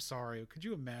imagine? I'm sorry. Could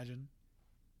you imagine?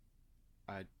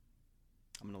 I'm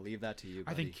going to leave that to you,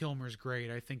 buddy. I think Kilmer's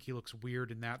great. I think he looks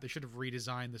weird in that. They should have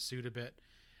redesigned the suit a bit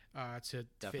to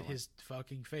fit his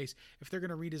fucking face. If they're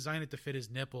going to redesign it to fit his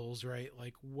nipples, right?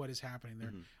 Like, what is happening there?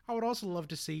 Mm-hmm. I would also love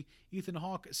to see Ethan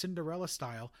Hawke, Cinderella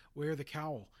style, wear the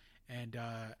cowl and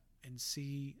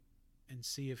see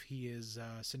if he is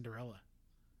Cinderella.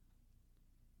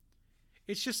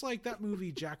 It's just like that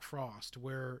movie Jack Frost,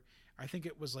 where I think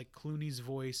it was like Clooney's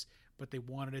voice, but they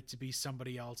wanted it to be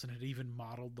somebody else and had even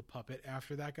modeled the puppet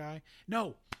after that guy.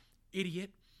 No, idiot.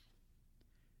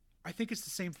 I think it's the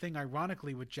same thing,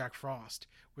 ironically, with Jack Frost,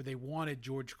 where they wanted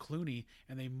George Clooney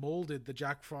and they molded the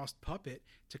Jack Frost puppet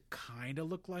to kind of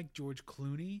look like George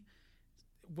Clooney.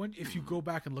 If you go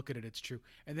back and look at it, it's true.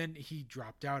 And then he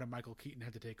dropped out and Michael Keaton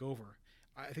had to take over.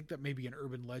 I think that may be an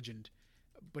urban legend,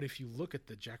 but if you look at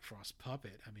the Jack Frost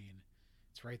puppet, I mean,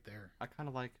 it's right there. I kind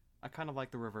of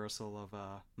like the reversal of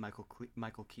Michael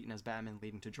Keaton as Batman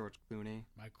leading to George Clooney.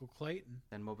 Michael Clayton.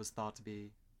 Then what was thought to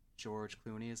be George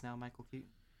Clooney is now Michael Keaton.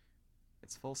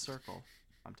 It's full circle.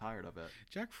 I'm tired of it.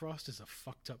 Jack Frost is a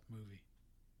fucked up movie.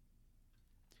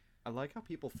 I like how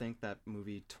people think that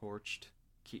movie torched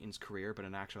Keaton's career, but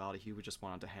in actuality, he just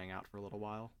wanted to hang out for a little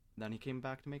while. Then he came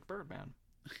back to make Birdman.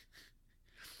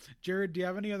 Jared, do you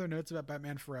have any other notes about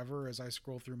Batman Forever as I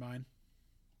scroll through mine?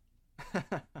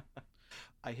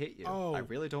 I hate you. Oh. I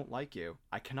really don't like you.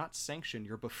 I cannot sanction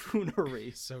your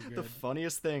buffoonery. So good. The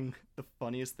funniest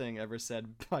thing ever said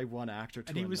by one actor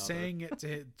to another. And he was saying it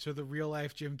to the real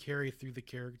life Jim Carrey through the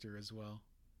character as well.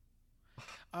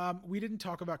 We didn't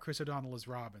talk about Chris O'Donnell as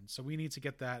Robin, so we need to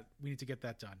get that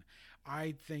done.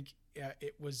 I think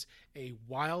it was a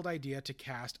wild idea to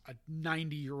cast a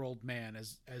 90-year-old man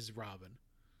as Robin.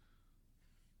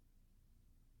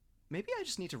 Maybe I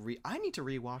just need to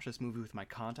rewatch this movie with my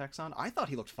contacts on. I thought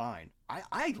he looked fine.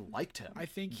 I liked him. I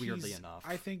think weirdly enough.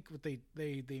 I think what they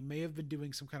may have been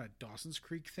doing some kind of Dawson's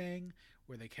Creek thing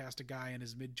where they cast a guy in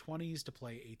his mid-20s to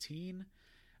play 18,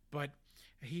 but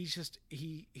he's just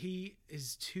he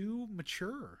is too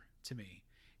mature to me.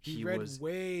 He read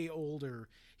way older.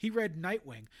 He read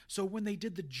Nightwing. So when they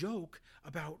did the joke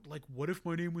about like, what if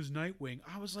my name was Nightwing?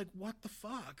 I was like, what the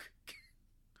fuck?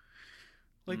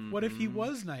 Like, what if he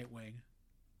was Nightwing?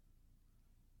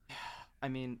 I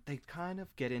mean, they kind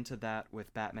of get into that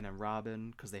with Batman and Robin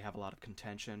because they have a lot of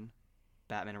contention.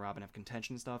 Batman and Robin have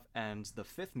contention stuff. And the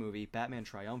fifth movie, Batman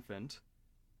Triumphant,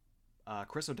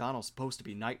 Chris O'Donnell's supposed to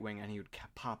be Nightwing and he would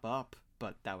pop up,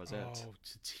 but that was it. Oh,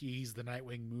 to tease the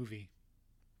Nightwing movie.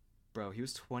 Bro, he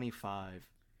was 25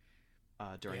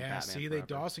 during Batman see, Forever. They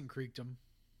Dawson Creeked him.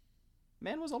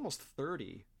 Man was almost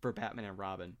 30 for Batman and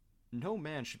Robin. No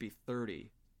man should be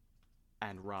 30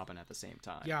 and Robin at the same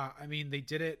time. Yeah, I mean, they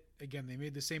did it again. They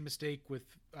made the same mistake with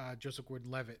Joseph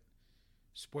Gordon-Levitt.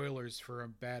 Spoilers for a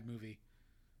bad movie.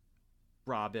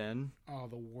 Robin. Oh,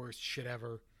 the worst shit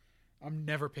ever. I'm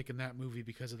never picking that movie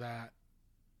because of that.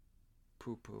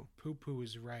 Poo Poo. Poo Poo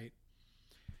is right.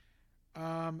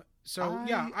 So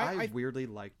yeah, I weirdly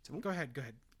liked. Go ahead,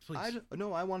 please.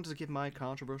 I wanted to give my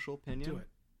controversial opinion. Do it.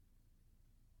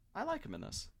 I like him in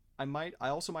this. I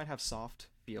also might have soft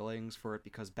feelings for it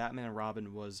because Batman and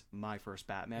Robin was my first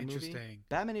Batman movie. Interesting.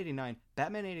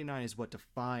 Batman 89 is what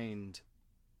defined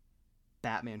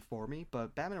Batman for me,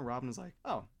 but Batman and Robin is like,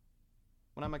 oh,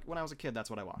 when I was a kid,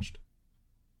 that's what I watched.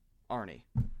 Arnie.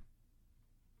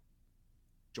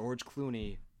 George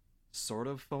Clooney sort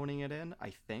of phoning it in, I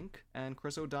think, and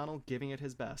Chris O'Donnell giving it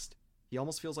his best. He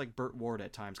almost feels like Burt Ward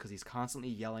at times because he's constantly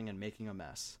yelling and making a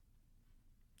mess.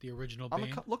 The original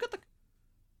Bane. Look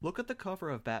at the cover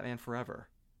of Batman Forever.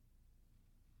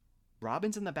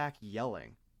 Robin's in the back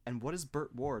yelling, and what is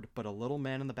Burt Ward but a little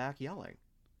man in the back yelling?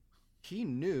 He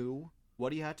knew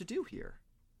what he had to do here.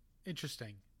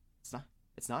 Interesting.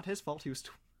 It's not his fault. He was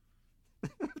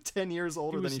 10 years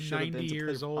older than he should have been. 90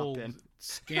 years old,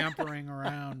 scampering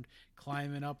around,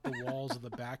 climbing up the walls of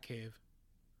the Batcave.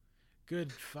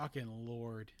 Good fucking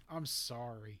lord. I'm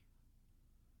sorry.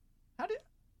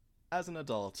 As an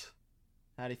adult,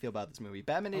 how do you feel about this movie?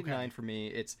 Batman 89 for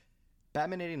me,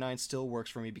 Batman 89 still works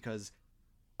for me because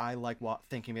I like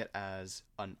thinking of it as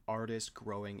an artist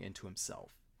growing into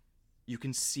himself. You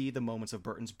can see the moments of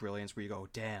Burton's brilliance where you go,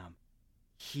 damn,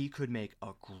 he could make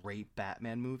a great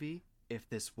Batman movie if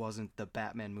this wasn't the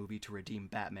Batman movie to redeem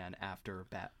Batman after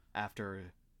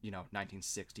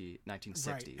 1960s.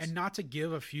 Right. And not to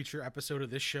give a future episode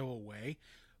of this show away,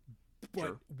 but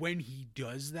sure. When he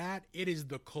does that, it is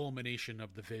the culmination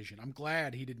of the vision. I'm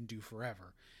glad he didn't do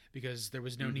Forever because there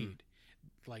was no need.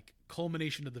 Like,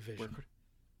 culmination of the vision.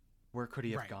 Where could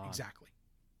he have gone? Exactly.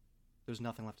 There's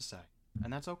nothing left to say.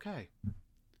 And that's okay.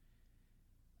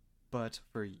 But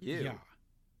for you,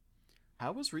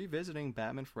 how was revisiting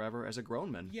Batman Forever as a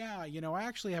grown man? Yeah, I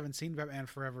actually haven't seen Batman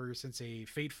Forever since a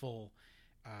fateful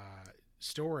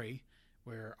story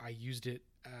where I used it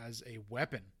as a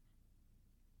weapon.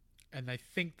 And I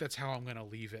think that's how I'm going to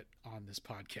leave it on this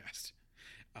podcast.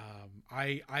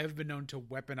 I have been known to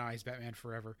weaponize Batman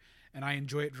Forever, and I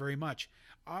enjoy it very much.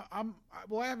 I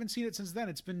haven't seen it since then.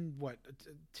 It's been,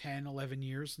 10, 11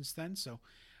 years since then, so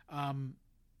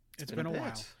it's been a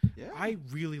while. Yeah. I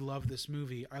really love this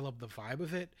movie. I love the vibe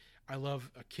of it. I love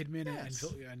Kidman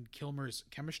and Kilmer's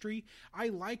chemistry. I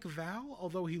like Val,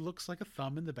 although he looks like a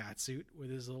thumb in the batsuit with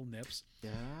his little nips.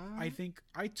 Yeah. I think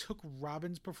I took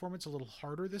Robin's performance a little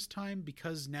harder this time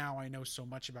because now I know so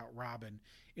much about Robin.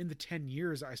 In the 10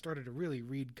 years, I started to really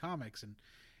read comics, and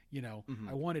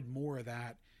I wanted more of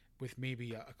that with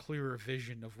maybe a clearer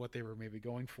vision of what they were maybe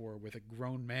going for with a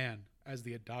grown man as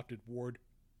the adopted ward.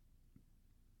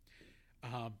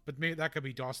 But maybe that could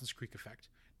be Dawson's Creek effect.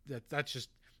 That's just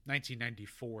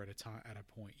 1994 at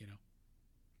a point.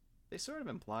 They sort of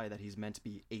imply that he's meant to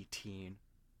be 18.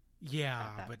 Yeah,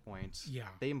 at that point. Yeah,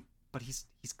 but he's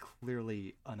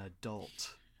clearly an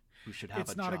adult who should have a job.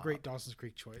 It's not a great Dawson's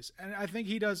Creek choice, and I think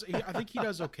he does. I think he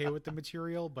does okay with the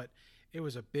material, but it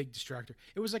was a big distractor.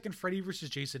 It was like in Freddy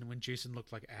vs. Jason when Jason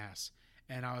looked like ass.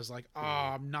 And I was like,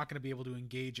 I'm not going to be able to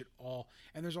engage at all.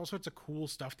 And there's all sorts of cool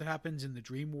stuff that happens in the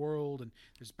dream world, and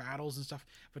there's battles and stuff.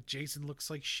 But Jason looks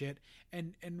like shit.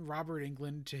 And Robert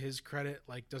Englund, to his credit,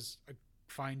 like does a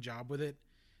fine job with it,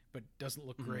 but doesn't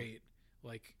look great.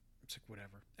 Like, it's like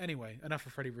whatever. Anyway, enough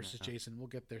of Freddy vs. Jason. We'll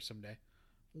get there someday.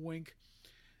 Wink.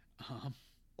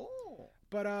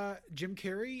 But Jim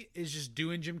Carrey is just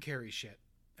doing Jim Carrey shit,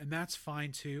 and that's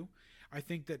fine too. I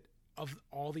think that of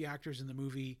all the actors in the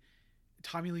movie,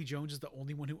 Tommy Lee Jones is the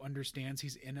only one who understands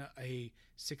he's in a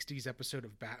 60s episode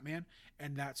of Batman,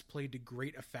 and that's played to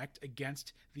great effect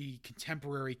against the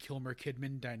contemporary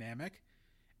Kilmer-Kidman dynamic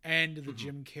and the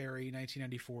Jim Carrey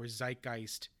 1994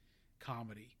 zeitgeist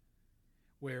comedy,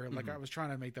 where, like I was trying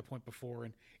to make that point before,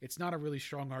 and it's not a really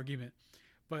strong argument,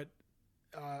 but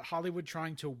Hollywood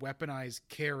trying to weaponize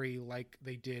Carrey like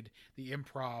they did the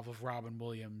improv of Robin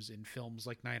Williams in films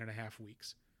like 9.5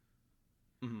 Weeks.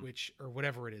 Which, or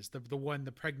whatever it is,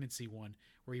 the pregnancy one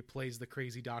where he plays the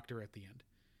crazy doctor at the end.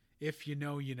 If you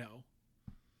know, you know.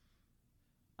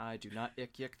 I do not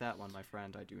yick that one, my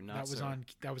friend. I do not.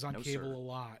 That was on cable a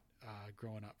lot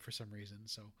growing up for some reason.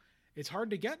 So it's hard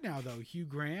to get now, though. Hugh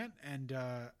Grant and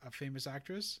a famous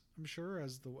actress, I'm sure,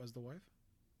 as the wife.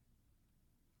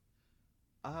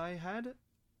 I had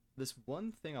this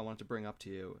one thing I wanted to bring up to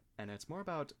you, and it's more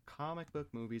about comic book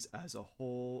movies as a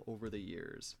whole over the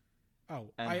years.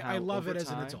 Oh, I love it as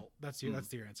an adult. That's your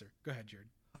answer. Go ahead, Jared.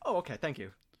 Oh, okay. Thank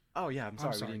you. Oh, yeah. I'm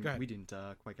sorry. We didn't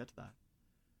quite get to that.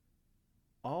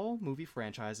 All movie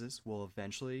franchises will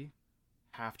eventually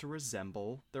have to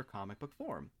resemble their comic book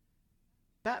form.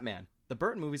 Batman, The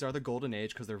Burton movies are the golden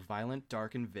age because they're violent,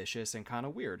 dark, and vicious, and kind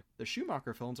of weird. The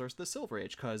Schumacher films are the silver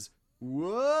age because,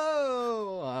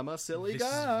 whoa, I'm a silly This guy.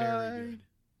 is very good.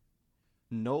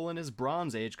 Nolan is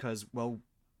bronze age because, well,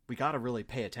 we gotta really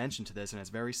pay attention to this, and it's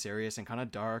very serious and kind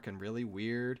of dark and really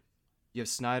weird. You have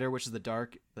Snyder, which is the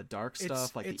dark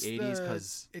stuff, like the 80s,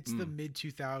 because it's the mid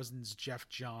 2000s Jeff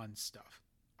Johns stuff.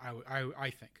 I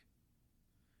think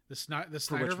the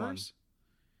Snyderverse.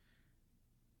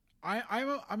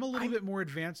 I'm a little bit more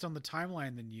advanced on the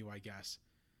timeline than you, I guess.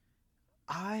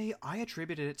 I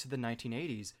attributed it to the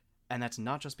 1980s, and that's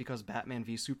not just because Batman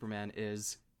v Superman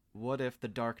is, what if the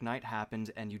Dark Knight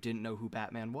happened and you didn't know who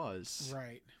Batman was?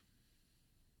 Right.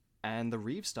 And the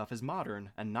Reeves stuff is modern,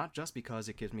 and not just because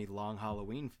it gives me long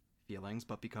Halloween feelings,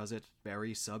 but because it's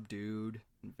very subdued,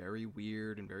 and very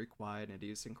weird, and very quiet and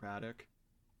idiosyncratic.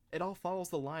 It all follows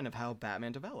the line of how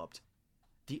Batman developed.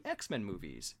 The X-Men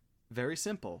movies, very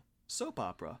simple, soap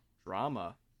opera,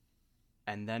 drama.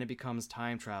 And then it becomes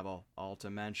time travel,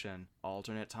 alt-dimension,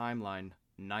 alternate timeline,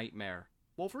 nightmare.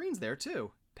 Wolverine's there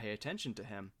too, pay attention to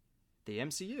him. The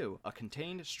MCU, a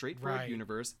contained, straightforward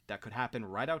universe that could happen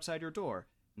right outside your door.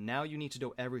 Now you need to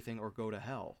know everything or go to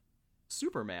hell.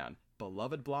 Superman,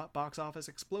 beloved box office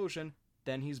explosion,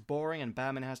 then he's boring and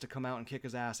Batman has to come out and kick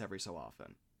his ass every so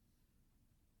often.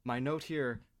 My note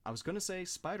here, I was going to say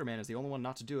Spider-Man is the only one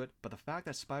not to do it, but the fact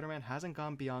that Spider-Man hasn't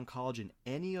gone beyond college in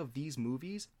any of these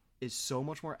movies is so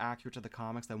much more accurate to the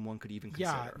comics than one could even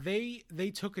consider. Yeah, they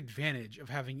took advantage of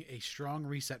having a strong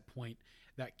reset point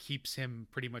that keeps him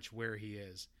pretty much where he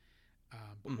is.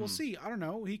 But we'll see. I don't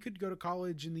know. He could go to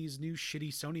college in these new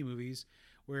shitty Sony movies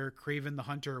where Kraven the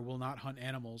Hunter will not hunt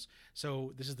animals.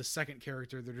 So this is the second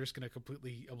character they're just going to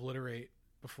completely obliterate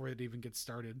before it even gets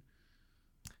started.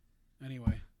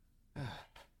 Anyway.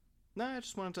 No, I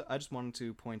just wanted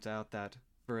to point out that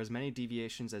for as many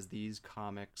deviations as these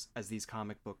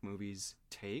comic book movies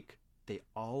take, they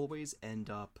always end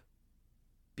up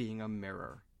being a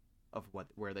mirror of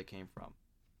where they came from.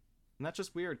 And that's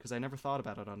just weird because I never thought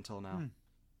about it until now.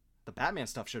 The Batman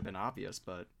stuff should have been obvious,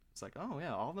 but it's like, oh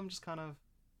yeah, all of them just kind of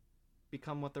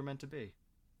become what they're meant to be.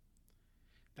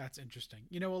 That's interesting.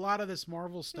 You know, a lot of this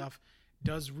Marvel stuff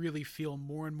does really feel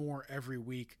more and more every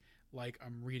week like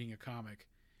I'm reading a comic.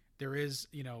 There is,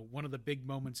 you know, one of the big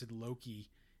moments in Loki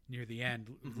near the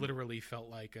end literally felt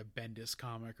like a Bendis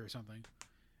comic or something,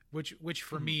 which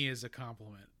for me is a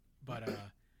compliment, but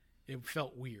it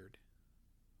felt weird.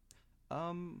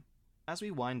 As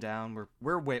we wind down,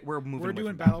 we're moving. We're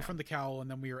doing Battle from the Cowl, and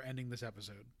then we are ending this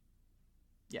episode.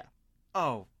 Yeah.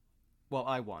 Oh, well,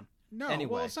 I won. No,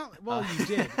 anyway. Well, it's not. Well, you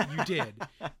did. You did.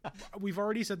 We've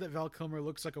already said that Val Kilmer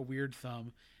looks like a weird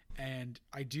thumb, and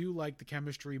I do like the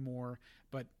chemistry more.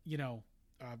 But you know,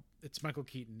 it's Michael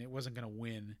Keaton. It wasn't going to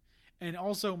win, and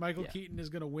also Michael Keaton is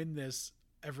going to win this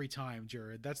every time,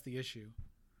 Jared. That's the issue.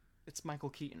 It's Michael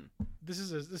Keaton. This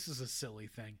is a silly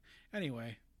thing.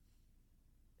 Anyway.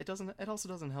 It also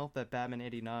doesn't help that Batman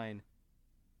 89,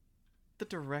 the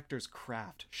director's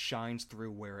craft shines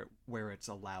through where it's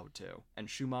allowed to, and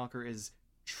Schumacher is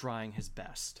trying his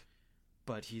best,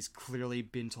 but he's clearly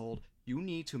been told, you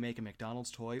need to make a McDonald's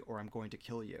toy or I'm going to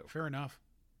kill you. Fair enough.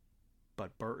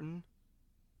 But Burton,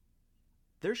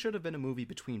 there should have been a movie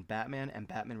between Batman and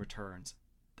Batman Returns,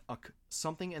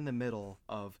 something in the middle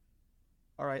of,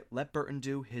 all right, let Burton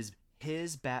do his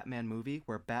Batman movie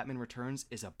where Batman Returns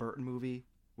is a Burton movie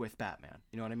with Batman.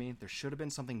 You know what I mean? There should have been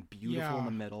something beautiful in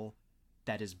the middle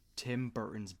that is Tim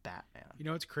Burton's Batman. You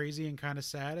know what's crazy and kind of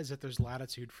sad is that there's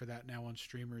latitude for that now on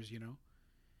streamers, you know?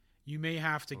 You may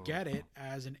have to get it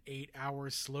as an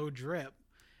 8-hour slow drip,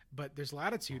 but there's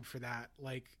latitude for that.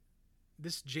 Like,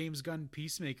 this James Gunn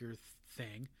Peacemaker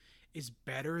thing is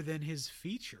better than his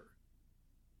feature.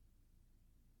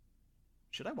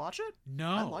 Should I watch it?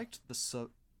 No. I liked the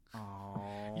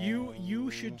You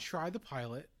should try the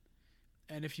pilot.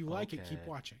 And if you like it, keep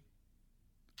watching.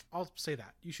 I'll say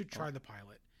that. You should try the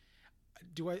pilot.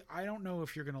 I don't know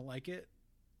if you're going to like it.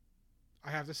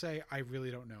 I have to say, I really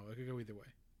don't know. It could go either way.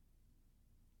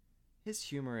 His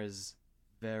humor is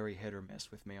very hit or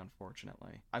miss with me,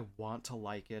 unfortunately. I want to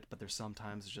like it, but there's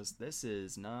sometimes just, this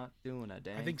is not doing a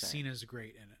damn thing. I think Cena's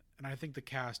great in it. And I think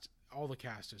all the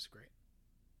cast is great.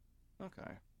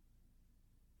 Okay. It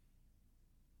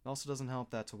also doesn't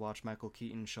help that to watch Michael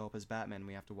Keaton show up as Batman,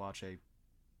 we have to watch a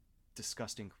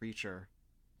disgusting creature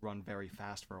run very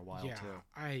fast for a while too.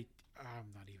 I'm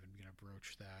not even gonna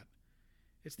broach that.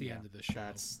 It's the end of the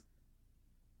show.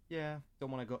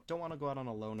 Don't want to go out on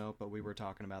a low note, but we were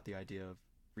talking about the idea of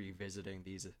revisiting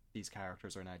these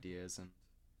characters and ideas, and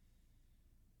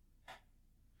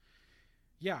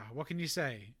what can you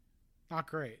say? Not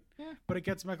great. Yeah. But it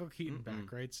gets Michael Keaton Mm-mm.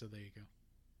 back, right? So there you go.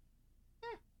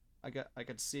 I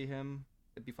could see him.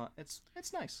 It'd be fun. It's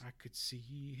nice. I could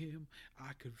see him.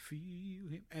 I could feel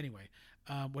him. Anyway,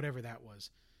 whatever that was.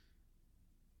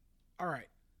 All right.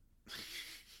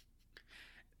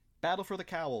 Battle for the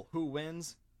Cowl. Who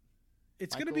wins?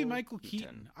 It's going to be Michael Michael Keaton.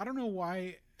 Keaton. I don't know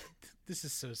why. This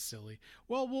is so silly.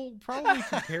 Well, we'll probably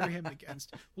compare him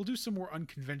against. We'll do some more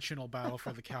unconventional Battle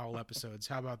for the Cowl episodes.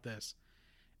 How about this?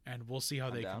 And we'll see how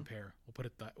I'm they down. compare. We'll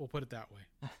put it that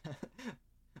way.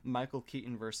 Michael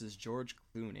Keaton versus George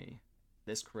Clooney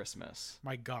this Christmas.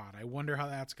 My God, I wonder how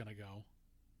that's going to go.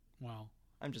 Well,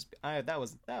 That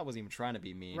was even trying to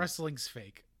be mean. wrestling's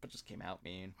fake. But just came out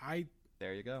mean. I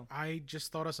There you go.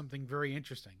 just thought of something very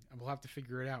interesting, and we'll have to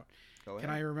figure it out. Go Can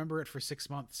ahead. I remember it for 6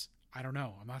 months? I don't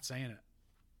know. I'm not saying it.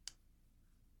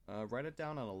 Write it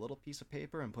down on a little piece of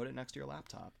paper and put it next to your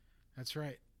laptop. That's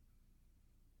right.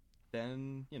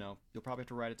 Then, you'll probably have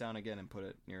to write it down again and put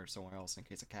it near somewhere else in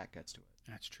case a cat gets to it.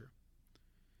 That's true.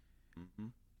 Mm-hmm.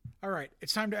 All right,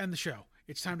 it's time to end the show.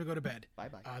 It's time to go to bed.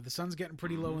 Bye-bye. The sun's getting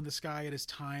pretty low in the sky. It is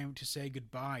time to say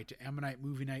goodbye to Ammonite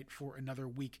Movie Night for another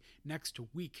week. Next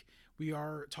week, we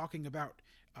are talking about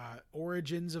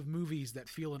origins of movies that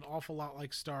feel an awful lot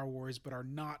like Star Wars but are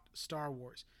not Star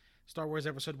Wars. Star Wars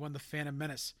Episode 1, The Phantom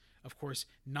Menace. Of course,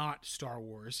 not Star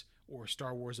Wars or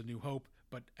Star Wars A New Hope,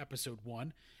 but Episode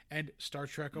 1. And Star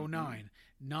Trek 09.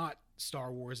 Not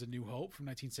Star Wars A New Hope from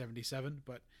 1977,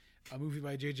 but a movie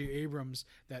by J.J. Abrams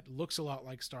that looks a lot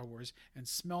like Star Wars and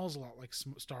smells a lot like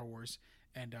Star Wars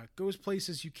and goes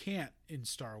places you can't in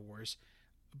Star Wars,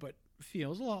 but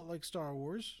feels a lot like Star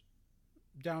Wars,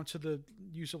 down to the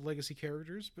use of legacy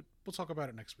characters, but we'll talk about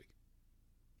it next week.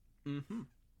 Mm-hmm.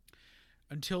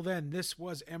 Until then, this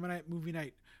was Ammonite Movie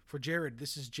Night. For Jared,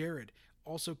 this is Jared.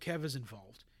 Also, Kev is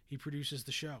involved. He produces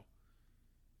the show.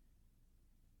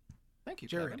 Thank you,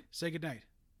 Jared, Kevin. say goodnight.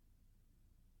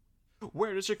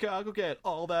 Where does Chicago get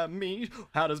all that meat?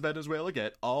 How does Venezuela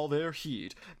get all their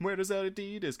heat? Where does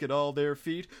Adidas get all their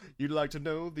feet? You'd like to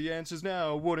know the answers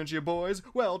now, wouldn't you, boys?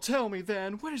 Well, tell me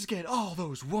then, where does it get all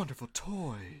those wonderful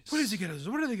toys? What does he get us?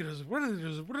 What do they get us? What do they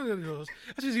get us? What do they get us?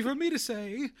 That's easy for me to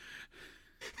say.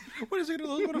 What does he get us?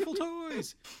 Those wonderful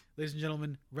toys? Ladies and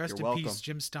gentlemen, rest You're in welcome. peace,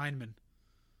 Jim Steinman.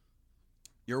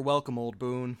 You're welcome, old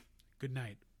Boone. Good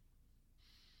night.